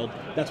 exiled.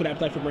 That's what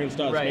Appetite for Brains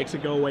does. Right. Makes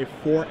it go away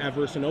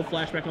forever, so no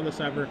flashback on the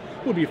Sever.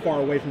 Would be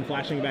far away from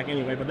flashing back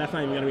anyway, but that's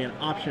not even going to be an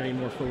option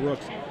anymore for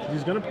Rooks.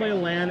 He's going to play a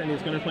land, and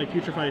he's going to play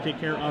Putrefy to take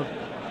care of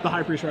the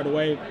High Priest right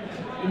away.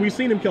 We've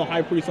seen him kill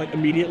High Priest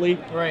immediately,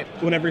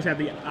 whenever he's had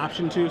the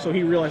option to, so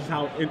he realizes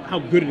how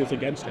good it is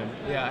against him.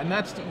 Yeah, and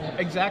that's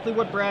exactly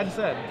what Brad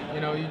said.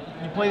 You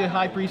play the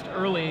High Priest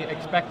early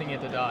expecting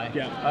it to die.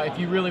 Yeah. If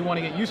you really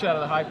want to get use out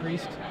of the High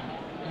Priest,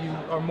 you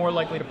are more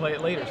likely to play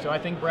it later. So I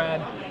think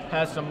Brad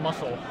has some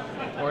muscle,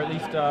 or at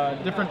least a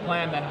different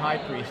plan than High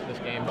Priest this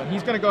game. But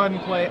he's going to go ahead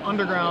and play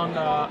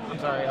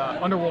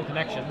Underworld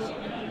Connections.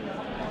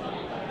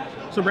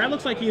 So Brad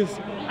looks like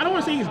I don't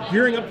want to say he's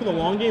gearing up for the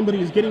long game, but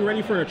he's getting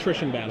ready for an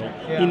attrition battle.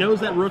 Yeah. He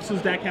knows that Rooks'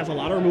 deck has a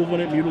lot of removal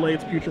in it,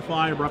 Mutilates,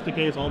 Putrefy, Abrupt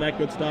Decays, all that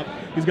good stuff.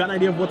 He's got an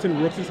idea of what's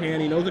in Rooks'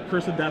 hand. He knows that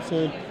Curse of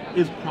Deathhold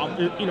is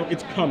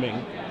it's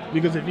coming,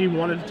 because if he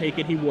wanted to take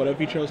it, he would have.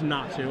 He chose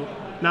not to.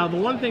 Now, the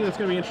one thing that's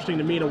going to be interesting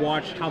to me to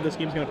watch how this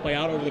game's going to play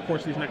out over the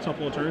course of these next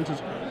couple of turns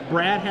is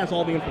Brad has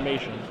all the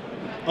information.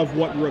 of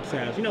what Rooks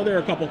has. You know, there are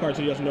a couple cards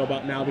that he doesn't know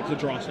about now because of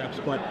draw steps,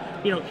 but,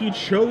 you know, he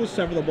chose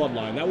Sever the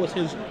Bloodline. That was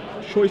his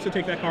choice to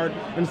take that card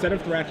instead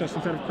of Thraxus,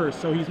 instead of Curse.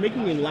 So he's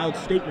making a loud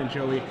statement,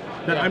 Joey,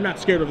 that I'm not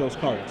scared of those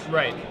cards.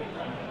 Right.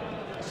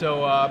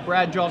 So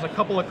Brad draws a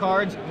couple of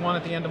cards, one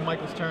at the end of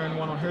Michael's turn,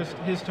 one on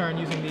his turn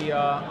using the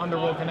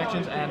Underworld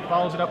Connections, and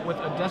follows it up with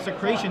a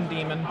Desecration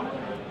Demon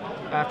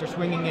after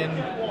swinging in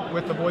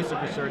with the Voice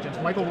of Resurgence.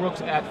 Michael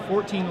Rooks at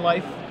 14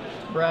 life,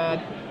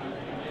 Brad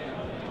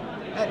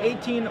at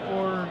 18,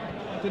 or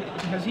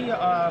has he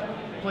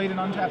played an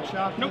untapped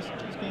shot this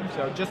game?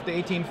 So just the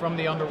 18 from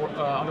the Underworld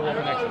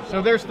Connections.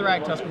 So there's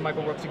Thragtusk for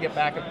Michael Rooks to get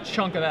back a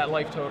chunk of that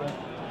life total,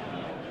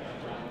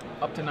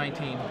 up to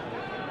 19.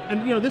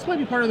 And, you know, this might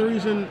be part of the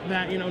reason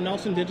that, you know,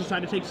 Nelson did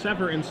decide to take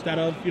Sever instead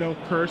of, you know,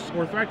 Curse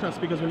or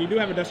Thragtusk, because when you do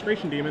have a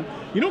Desecration Demon,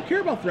 you don't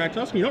care about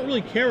Thragtusk, and you don't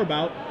really care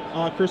about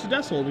Curse of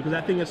Deathsoul, because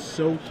that thing is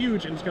so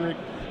huge, and it's going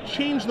to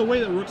change the way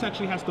that Rooks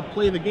actually has to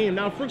play the game.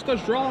 Now, if Rooks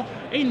does draw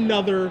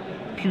another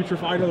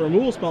Putrefy, another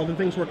removal spell, then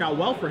things work out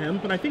well for him,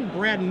 but I think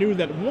Brad knew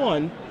that,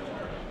 one,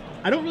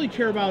 I don't really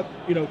care about,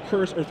 you know,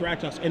 Curse or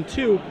Thragtusk, and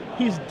two,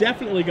 he's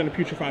definitely going to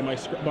Putrefy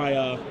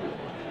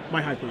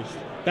my High Priest.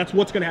 That's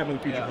what's going to happen in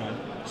the Putrefy.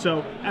 Yeah.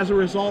 So, as a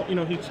result, you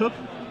know, he took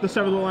the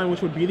Sever the Line,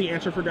 which would be the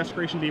answer for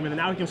Desecration Demon, and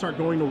now he can start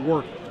going to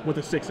work with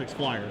a 6/6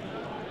 flyer.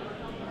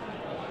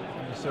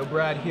 So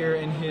Brad here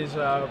in his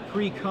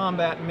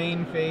pre-combat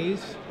main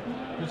phase,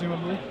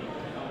 presumably.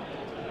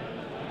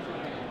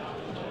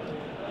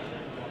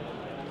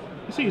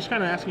 You see, he's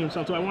kind of asking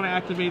himself, do I want to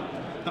activate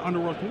the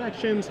Underworld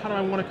Connections? How do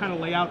I want to kind of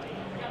lay out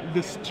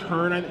this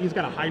turn? He's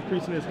got a High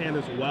Priest in his hand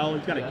as well.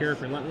 He's got a Garrett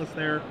Relentless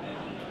there.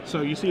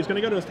 So you see he's going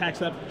to go to his attack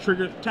step,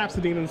 taps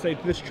the demon and say,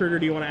 this trigger,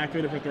 do you want to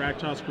activate it for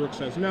Thragtusk? Rooks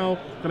says no.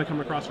 Going to come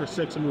across for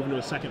 6 and move into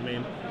his second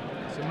main.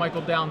 So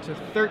Michael down to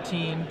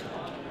 13.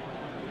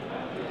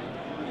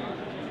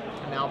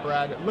 And now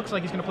Brad, it looks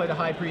like he's going to play the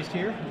High Priest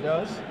here. He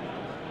does.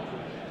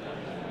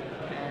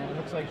 And it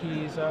looks like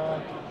he's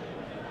going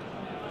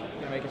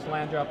to make his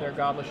land drop there,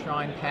 Godless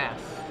Shrine, pass.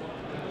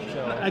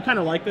 So I kind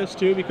of like this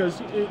too, because,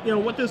 you know,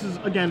 what this is,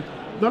 again,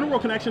 the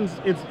Underworld Connections,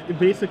 it's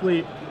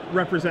basically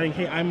representing,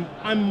 hey,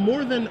 I'm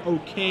more than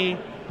okay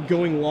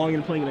going long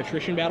and playing an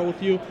attrition battle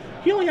with you.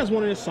 He only has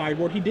one in his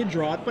sideboard. He did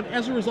draw it, but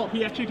as a result,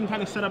 he actually can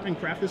kind of set up and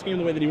craft this game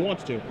the way that he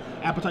wants to.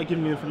 Appetite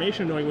giving me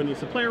information, knowing when he needs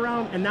to play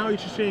around, and now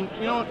he's just saying,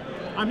 you know what,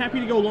 I'm happy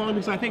to go long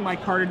because I think my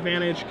card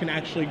advantage can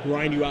actually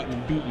grind you out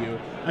and beat you.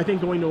 I think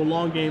going to a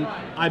long game,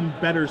 I'm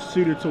better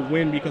suited to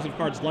win because of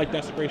cards like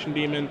Desecration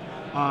Demon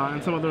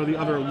and some of the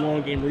other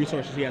long game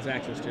resources he has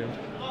access to.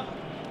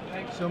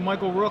 So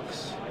Michael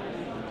Rooks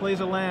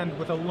plays a land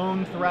with a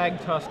lone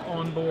Thragtusk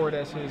on board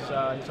as his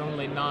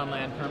only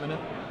non-land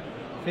permanent.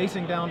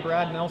 Facing down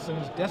Brad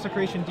Nelson's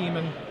Desecration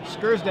Demon,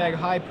 Skursdag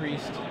High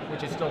Priest,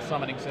 which is still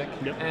summoning sick,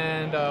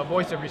 and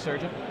Voice of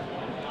Resurgent.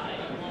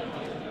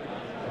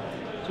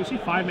 So you see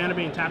 5 mana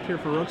being tapped here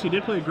for Rooks. He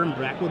did play a Grim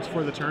Backwoods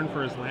for the turn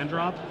for his land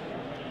drop.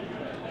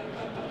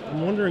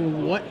 I'm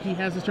wondering what he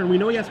has this turn. We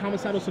know he has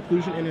Homicidal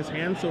Seclusion in his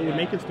hand, so it would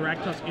make his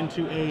Thragtusk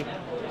into a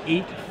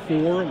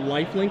 8/4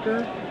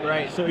 lifelinker.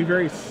 Right. So a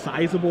very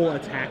sizable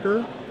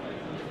attacker.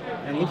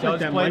 And he looks does like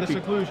that play might the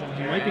seclusion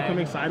he here, might be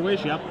coming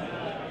sideways. Yep.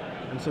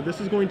 And so this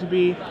is going to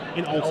be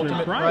an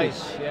ultimate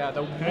price. Yeah,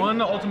 the one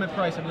ultimate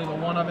price, I believe, a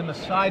one of in the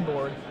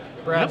sideboard.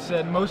 Brad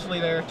said mostly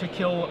there to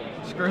kill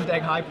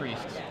Skursdag High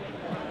Priests.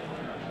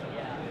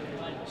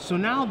 So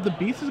now the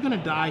beast is going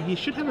to die. He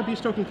should have a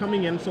beast token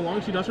coming in so long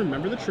as he does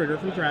remember the trigger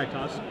from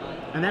Thragtusk.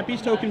 And that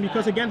beast token,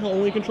 because again, he'll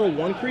only control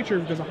one creature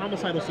because of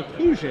Homicidal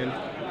Seclusion,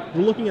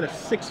 we're looking at a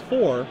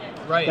 6/4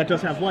 that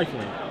does have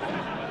lifelink.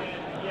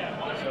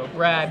 So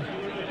Brad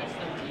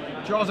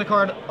draws a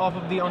card off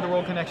of the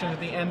Underworld Connections at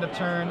the end of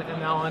turn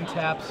and now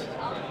untaps.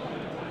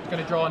 He's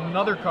going to draw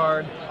another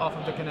card off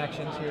of the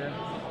Connections here.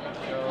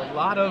 So a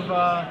lot of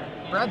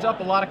Brad's up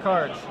a lot of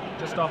cards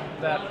just off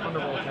of that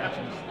Underworld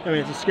Connections. I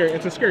mean,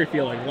 it's a scary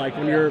feeling. Like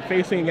when you're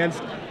facing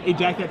against a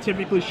deck that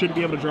typically should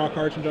be able to draw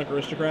cards from Junk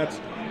Aristocrats,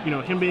 you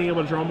know, him being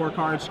able to draw more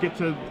cards, get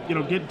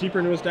deeper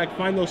into his deck,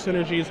 find those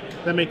synergies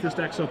that make this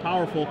deck so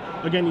powerful.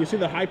 Again, you see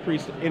the High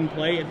Priest in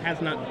play. It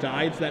has not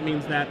died, so that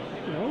means that,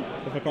 you know,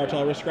 if a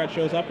Cartel Aristocrat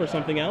shows up or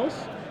something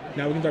else,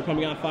 now we can start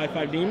pumping out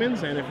 5/5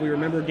 demons. And if we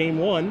remember Game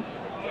 1,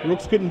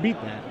 Rooks couldn't beat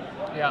that.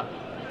 Yeah.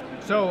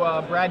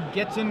 So Brad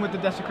gets in with the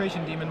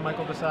Desecration Demon.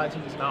 Michael decides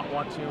he does not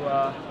want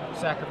to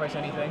sacrifice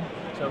anything.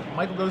 So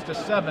Michael goes to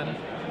 7.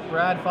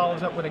 Brad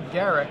follows up with a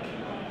Garrick.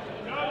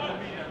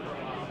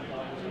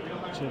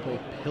 So we'll play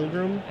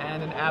Pilgrim.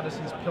 And an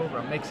Abyss's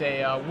Pilgrim. Makes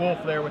a wolf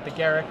there with the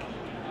Garrick.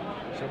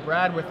 So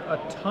Brad with a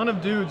ton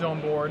of dudes on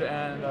board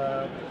and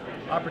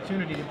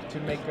opportunity to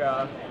make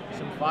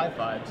some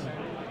 5/5s.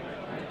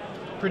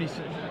 Pretty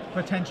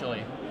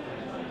potentially.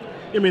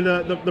 I mean,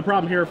 the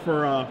problem here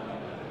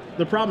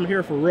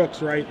for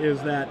Rooks, right,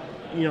 is that,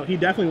 you know, he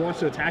definitely wants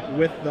to attack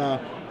with the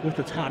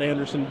Todd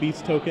Anderson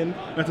Beast token.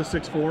 That's a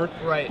 6/4.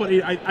 Right. But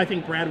I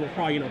think Brad will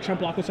probably, you know,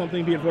 chump block with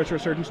something, be it Voice of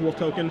Resurgence, Wolf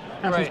token,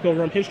 have his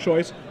Pilgrim, his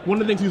choice. One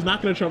of the things he's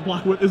not going to chump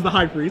block with is the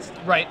High Priest.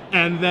 Right.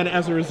 And then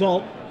as a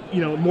result,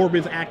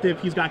 Morbid's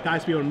active. He's got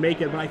guys to be able to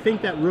make it. But I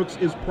think that Rooks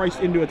is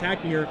priced into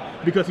attacking here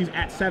because he's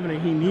at 7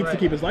 and he needs to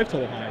keep his life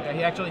total high. Yeah,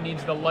 he actually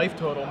needs the life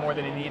total more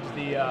than he needs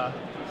the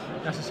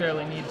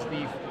necessarily needs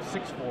the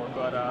 6-4.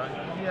 But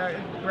yeah,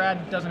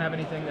 Brad doesn't have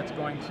anything that's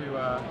going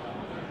to.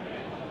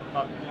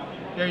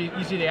 There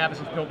you see the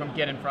Abyssin's Pilgrim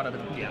get in front of the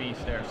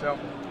beast there. So.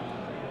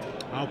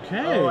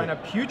 Okay. Oh, and a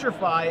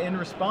Putrefy in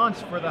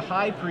response for the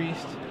High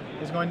Priest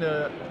is going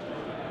to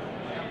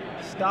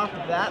stop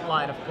that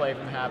line of play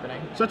from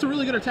happening. So that's a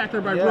really good attack there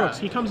by Rooks.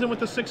 He comes in with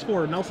the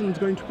 6-4. Nelson's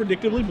going to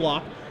predictably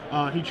block.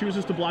 He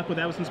chooses to block with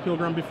Abyssin's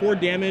Pilgrim before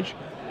damage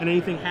and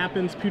anything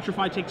happens.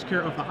 Putrefy takes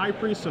care of the High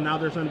Priest, so now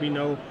there's going to be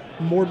no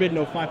Morbid,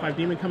 no 5/5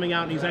 Demon coming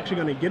out, and he's actually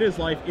going to get his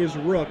life, is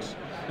Rooks,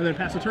 and then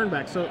pass the turn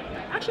back. So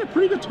actually a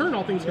pretty good turn,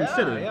 all things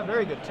considered. Yeah,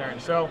 very good turn.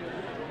 So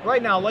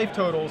right now, life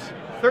totals,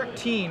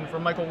 13 for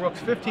Michael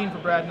Rooks, 15 for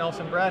Brad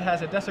Nelson. Brad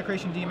has a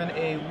Desecration Demon,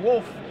 a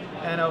Wolf,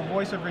 and a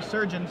Voice of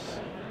Resurgence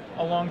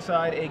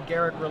alongside a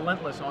Garrick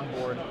Relentless on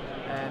board.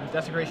 And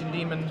Desecration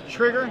Demon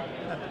trigger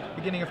at the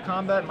beginning of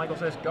combat. Michael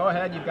says, go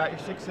ahead, you've got your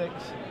 6/6,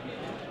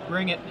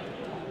 bring it.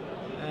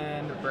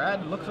 And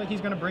Brad looks like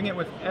he's going to bring it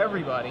with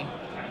everybody.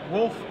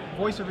 Wolf,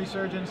 Voice of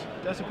Resurgence,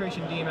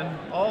 Desecration Demon,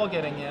 all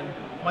getting in.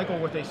 Michael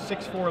with a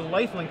 6/4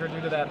 lifelinker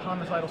due to that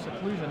Homicidal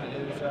Seclusion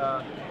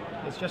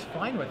is just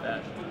fine with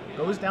that.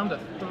 Goes down to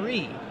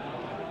 3.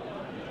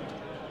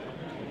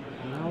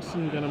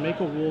 Nelson gonna make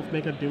a Wolf,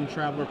 make a Doom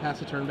Traveler,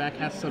 pass a turn back,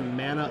 has some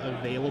mana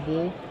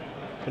available.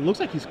 It looks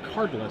like he's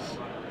cardless.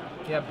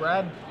 Yeah,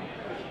 Brad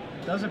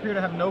does appear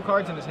to have no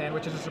cards in his hand,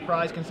 which is a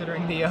surprise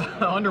considering the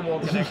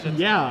Underworld connections.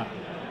 Yeah.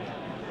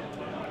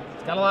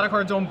 He's got a lot of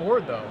cards on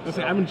board, though.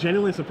 So. I'm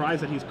genuinely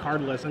surprised that he's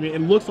cardless. I mean,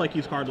 it looks like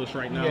he's cardless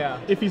right now. Yeah.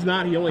 If he's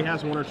not, he only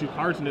has 1 or 2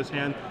 cards in his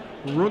hand.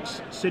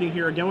 Rooks sitting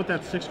here again with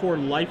that 6/4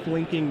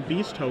 life-linking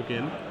Beast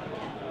token.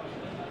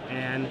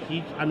 And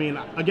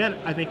again,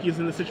 I think he's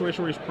in the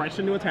situation where he's priced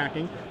into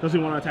attacking. Does he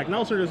want to attack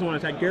Nelson or does he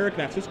want to attack Garrick?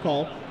 That's his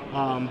call.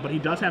 But he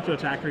does have to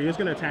attack her. He is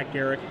going to attack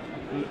Garrick.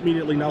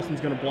 Immediately, Nelson's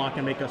going to block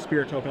and make a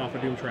Spirit token off a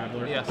Doom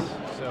Traveler. Yes,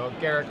 so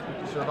Garrick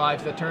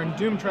survives the turn.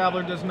 Doom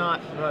Traveler does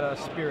not, but a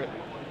Spirit.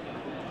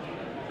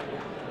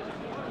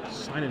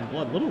 Sign in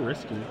Blood, a little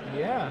risky.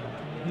 Yeah,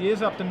 he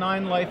is up to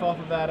 9 life off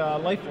of that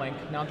lifelink.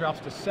 Now drops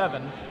to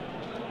 7.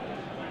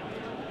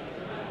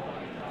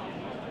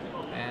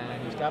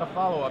 And he's got a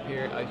follow-up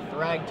here. A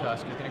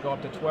Thragtusk is going to go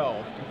up to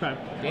 12. Okay.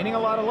 Gaining a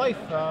lot of life.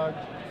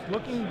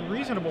 Looking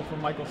reasonable for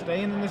Michael,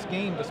 staying in this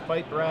game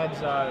despite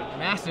Brad's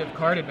massive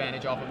card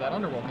advantage off of that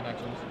Underworld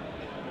connections.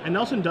 And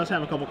Nelson does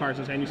have a couple cards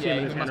in his hand. You see him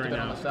in his hand right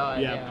now. On the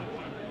side, yeah.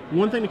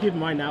 One thing to keep in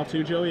mind now,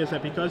 too, Joey, is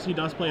that because he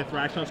does play a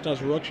Thragtusk,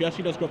 does Rooks, yes,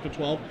 he does go up to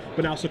 12,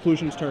 but now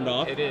Seclusion's turned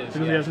off. It is,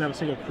 because he doesn't have a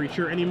single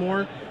creature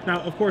anymore. Now,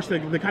 of course, the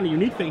kind of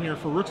unique thing here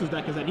for Rooks'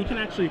 deck is that he can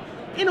actually,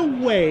 in a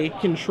way,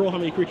 control how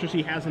many creatures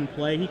he has in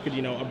play. He could,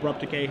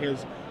 Abrupt Decay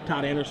his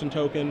Todd Anderson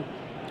token,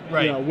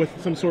 right?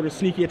 With some sort of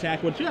sneaky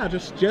attack, which,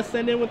 just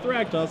send in with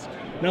Thragtusk.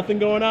 Nothing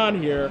going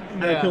on here,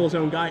 and kill his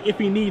own guy if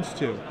he needs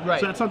to. Right.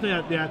 So that's something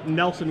that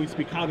Nelson needs to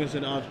be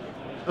cognizant of,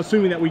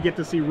 assuming that we get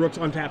to see Rooks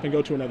untap and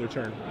go to another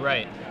turn.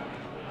 Right.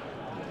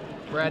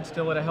 Brad's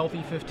still at a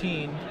healthy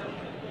 15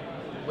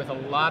 with a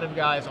lot of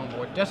guys on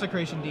board.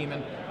 Desecration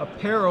Demon, a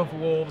pair of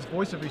Wolves,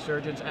 Voice of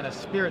Resurgence, and a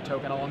Spirit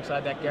token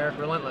alongside that Garrick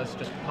Relentless,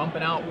 just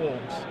pumping out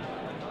Wolves.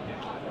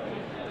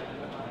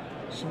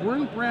 So we're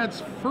in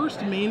Brad's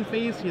first main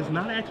phase. He has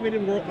not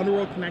activated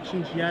Underworld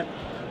connections yet.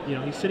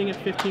 He's sitting at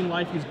 15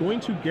 life. He's going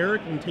to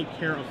Garrick and take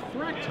care of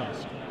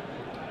Thragtusk.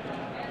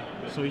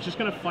 So he's just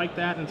going to fight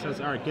that and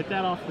says, all right, get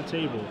that off the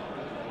table.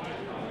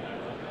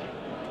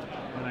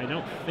 And I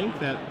don't think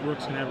that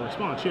Rooks can have a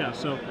response. Yeah,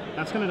 so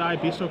that's going to die.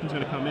 Beast token's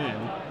going to come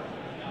in.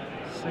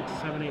 6,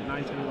 7, 8,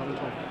 9, 10, 11,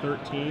 12,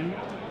 13.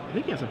 I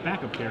think he has a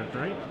backup character,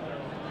 right?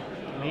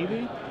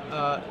 Maybe?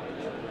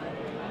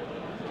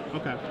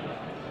 Okay.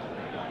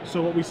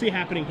 So what we see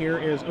happening here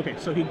is,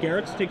 so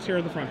Garrick takes care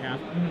of the front half.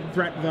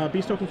 The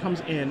Beast token comes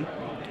in.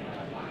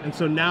 And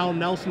so now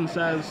Nelson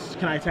says,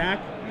 can I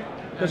attack?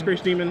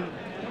 Desecration Demon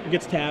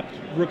gets tapped.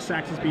 Rooks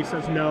sacks his Beast,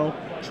 says no.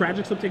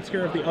 Tragic Slip takes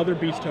care of the other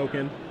Beast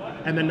token.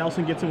 And then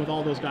Nelson gets in with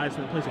all those guys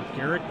and plays a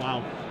Garrick.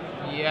 Wow.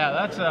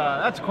 Yeah,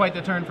 that's quite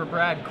the turn for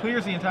Brad.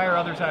 Clears the entire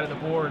other side of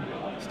the board.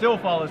 Still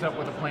follows up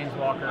with a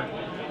Planeswalker.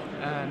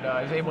 And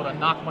is able to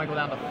knock Michael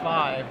down to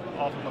 5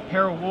 off of a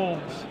pair of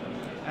Wolves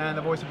and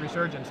the Voice of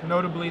Resurgence.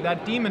 Notably,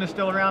 that Demon is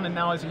still around, and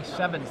now is he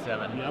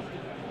 7/7. Yep.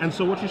 And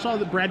so what you saw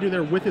that Brad do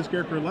there with his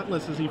Garrick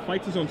Relentless is he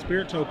fights his own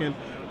Spirit token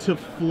to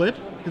flip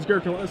his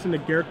Garrick Relentless into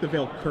Garrick the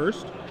Veiled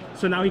Cursed.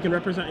 So now he can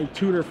represent a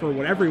tutor for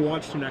whatever he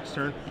wants to next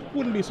turn.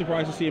 Wouldn't be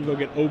surprised to see him go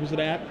get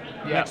Obsidian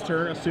next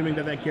turn, assuming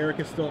that Garrick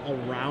is still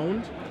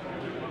around.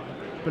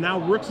 But now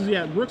Rooks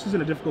is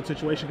in a difficult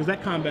situation because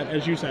that combat,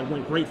 as you said,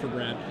 went great for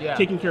Brad. Yeah.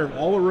 Taking care of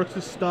all of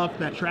Rooks' stuff,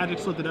 that Tragic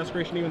Slip, the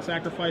Desecration Demon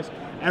sacrifice,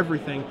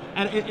 everything.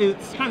 And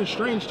it's kind of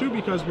strange too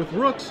because with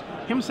Rooks,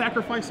 him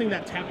sacrificing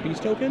that tap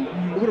Beast token,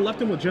 it would have left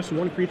him with just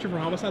 1 creature for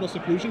Homicidal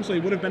Seclusion, so he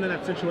would have been in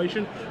that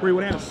situation where he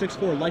would have had a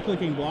 6/4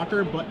 lifelinking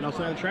blocker, but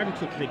Nelson had a Tragic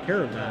Slip to take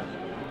care of that.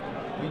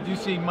 We do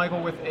see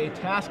Michael with a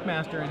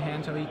Taskmaster in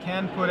hand, so he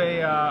can put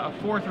a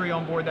 4/3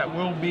 on board. That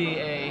will be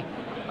a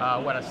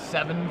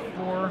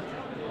 7/4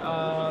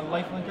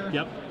 lifelinker.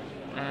 Yep.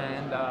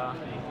 And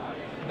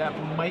that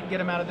might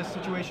get him out of this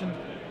situation.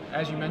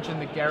 As you mentioned,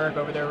 the Garrick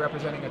over there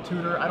representing a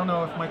tutor. I don't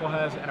know if Michael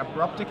has an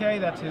Abrupt Decay.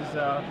 That's his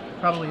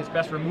probably his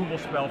best removal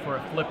spell for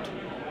a flipped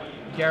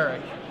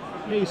Garrick.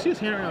 Yeah, you see his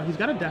hand right now. He's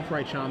got a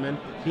Deathrite Shaman.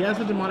 He has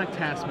the Demonic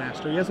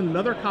Taskmaster. He has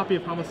another copy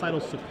of Homicidal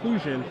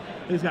Seclusion.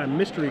 And he's got a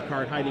mystery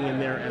card hiding in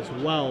there as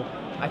well.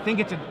 I think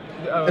it's a...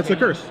 it's the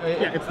curse.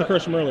 Yeah, it's the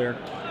curse from earlier.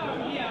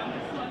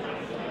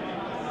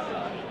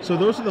 So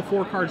those are the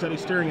 4 cards that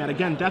he's staring at.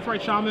 Again,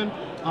 Deathrite Shaman,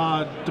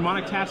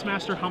 Demonic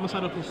Taskmaster,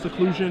 Homicidal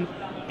Seclusion,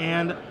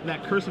 and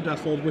that Curse of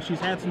Deathhold, which he's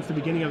had since the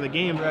beginning of the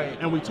game. Right.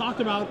 And we talked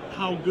about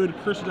how good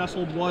Curse of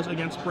Deathhold was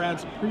against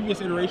Brad's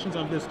previous iterations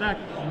of this deck.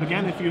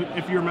 Again,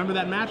 if you remember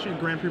that match at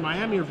Grand Prix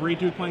Miami of Ray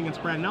Duke playing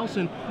against Brad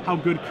Nelson, how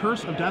good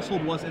Curse of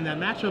Deathhold was in that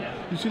matchup,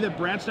 you see that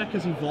Brad's deck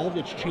has evolved,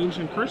 it's changed,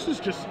 and Curse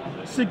is just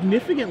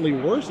significantly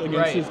worse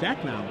against his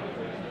deck now.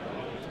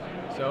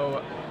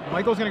 So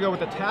Michael's going to go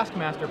with the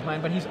Taskmaster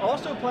plan, but he's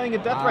also playing a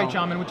Deathrite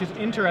Shaman, which is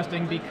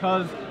interesting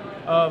because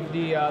of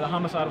the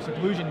Homicidal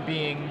Seclusion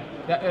being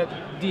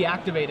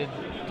deactivated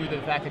due to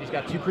the fact that he's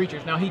got 2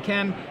 creatures. Now he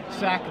can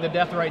sack the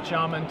Deathrite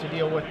Shaman to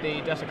deal with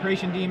the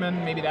Desecration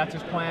Demon. Maybe that's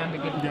his plan to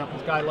give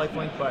his guy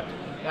lifelink, but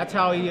that's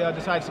how he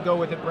decides to go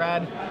with it.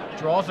 Brad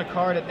draws a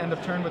card at end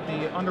of turn with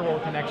the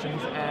Underworld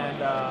Connections,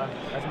 and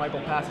as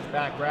Michael passes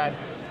back, Brad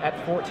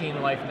at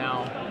 14 life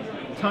now.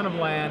 Ton of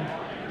land,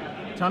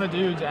 ton of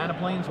dudes, and a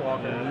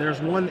Planeswalker. And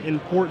there's one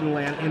important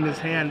land in his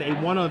hand, a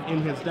one-of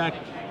in his deck,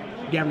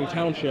 Gavany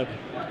Township,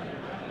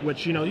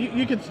 which, you know,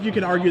 you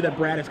could argue that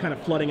Brad is kind of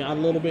flooding out a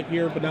little bit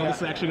here, but now this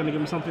is actually going to give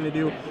him something to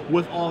do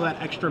with all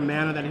that extra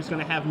mana that he's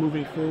going to have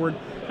moving forward.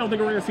 I don't think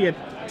we're going to see a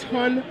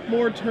ton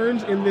more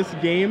turns in this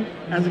game,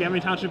 as the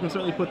Gavany Township can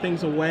certainly put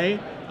things away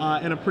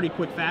in a pretty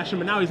quick fashion,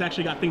 but now he's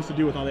actually got things to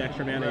do with all the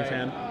extra mana he's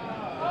had.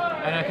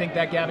 And I think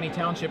that Gavany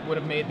Township would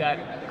have made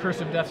that Curse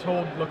of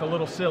Deathhold look a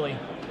little silly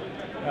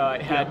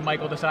had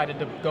Michael decided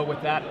to go with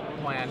that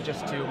plan,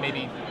 just to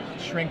maybe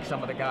shrink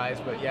some of the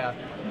guys, but yeah.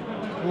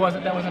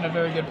 That wasn't a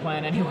very good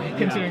plan anyway,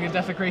 considering his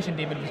Desecration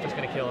Demon was just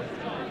going to kill him.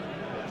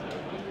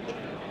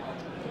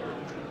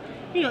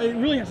 You know, it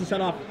really has to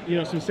set off, you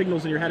know, some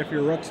signals in your head if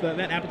you're Rooks. That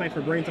Appetite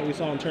for Brains that we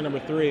saw on turn number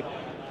 3,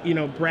 you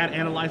know, Brad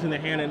analyzing the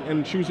hand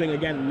and choosing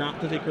again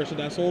not to take Curse of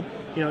Deathhold.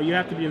 You know, you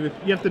have to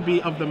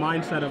be of the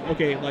mindset of,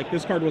 okay, like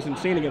this card was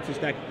insane against this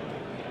deck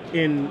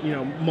in, you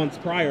know, months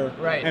prior,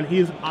 and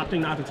he's opting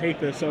not to take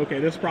this. So okay,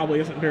 this probably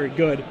isn't very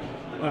good.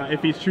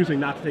 If he's choosing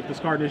not to take this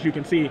card, as you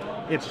can see,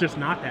 it's just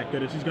not that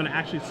good. He's going to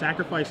actually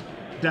sacrifice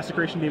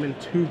Desecration Demon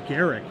to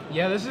Garrick.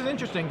 Yeah, this is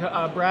interesting.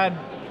 Brad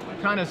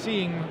kind of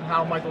seeing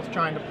how Michael's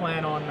trying to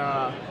plan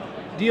on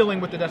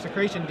dealing with the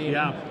Desecration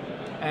Demon.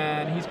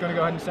 And he's going to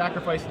go ahead and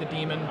sacrifice the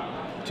Demon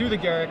to the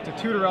Garrick to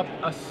tutor up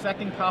a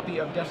second copy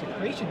of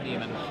Desecration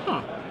Demon.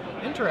 Huh.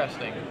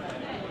 Interesting.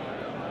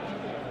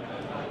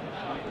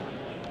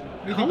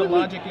 What do you think the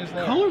logic is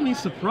there? Color me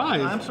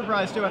surprised. I'm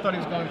surprised too. I thought he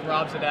was going for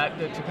Obsidat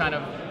to kind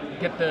of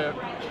get the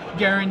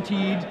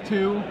guaranteed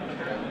 2,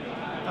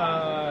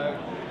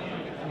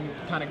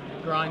 kind of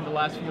grind the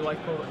last few life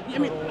total. I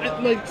mean,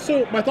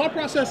 so my thought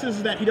process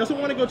is that he doesn't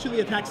want to go to the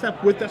attack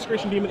step with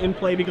Desecration Demon in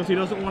play because he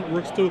doesn't want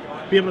Rooks to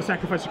be able to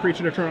sacrifice a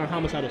creature to turn on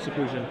Homicidal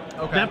Seclusion.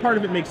 That part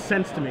of it makes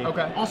sense to me.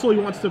 Also, he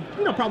wants to,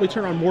 you know, probably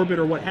turn on Morbid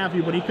or what have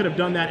you, but he could have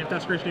done that if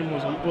Desecration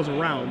Demon was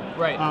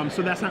around.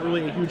 So that's not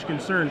really a huge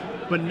concern.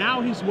 But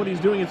now what he's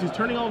doing is he's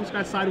turning all of his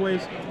guys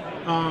sideways.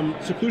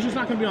 Seclusion's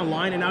not going to be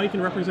online, and now he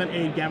can represent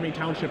a Gavany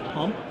Township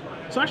pump.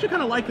 So I actually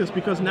kind of like this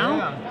because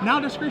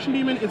now Desecration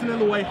Demon isn't in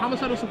the way,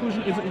 Homicidal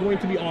Seclusion isn't going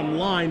to be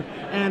online,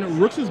 and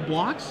Rooks'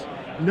 blocks,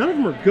 none of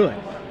them are good.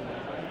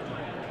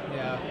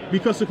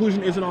 Because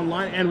Seclusion isn't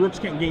online, and Rooks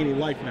can't gain any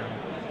life now.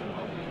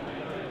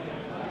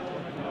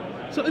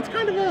 So it's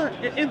kind of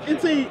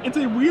it's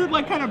a weird,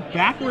 like, kind of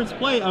backwards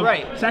play of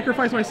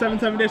sacrifice my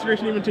 7/7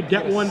 Desecration Demon to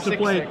get one to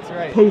play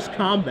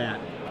post-combat.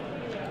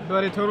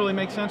 But it totally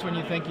makes sense when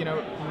you think, you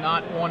know,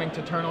 not wanting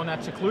to turn on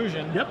that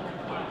Seclusion.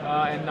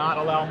 And not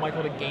allow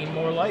Michael to gain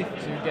more life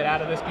to get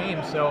out of this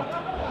game. So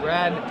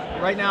Brad,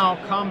 right now,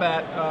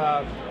 combat,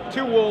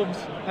 2 Wolves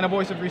and a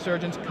Voice of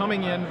Resurgence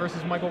coming in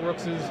versus Michael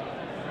Rooks'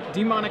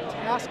 Demonic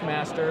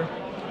Taskmaster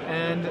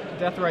and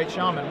Deathrite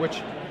Shaman,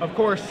 which, of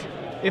course,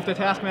 if the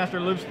Taskmaster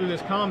lives through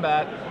this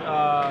combat,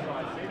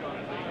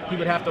 he's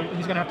going to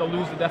have to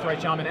lose the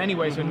Deathrite Shaman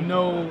anyway, so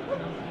no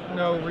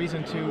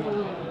reason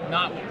to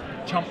not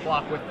chump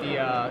block with the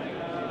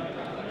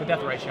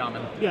Deathrite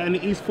Shaman. Yeah, and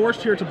he's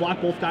forced here to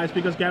block both guys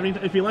because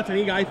Gavany, if he lets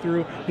any guy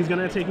through, he's going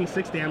to be taking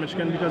 6 damage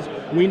again because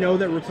we know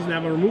that Rooks doesn't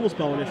have a removal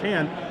spell in his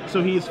hand.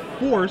 So he's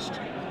forced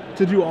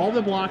to do all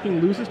the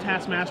blocking, lose his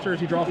Taskmaster as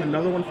he draws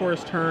another one for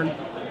his turn.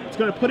 It's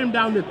going to put him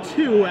down to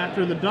 2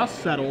 after the dust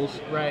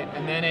settles.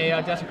 And then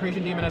a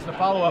Desecration Demon as the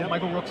follow-up.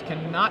 Michael Rooks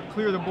cannot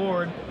clear the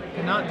board,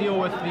 cannot deal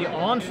with the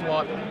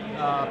onslaught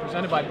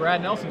presented by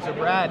Brad Nelson. So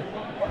Brad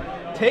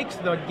takes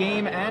the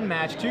game and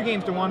match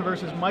 2-1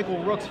 versus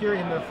Michael Rooks here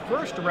in the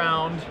first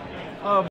round of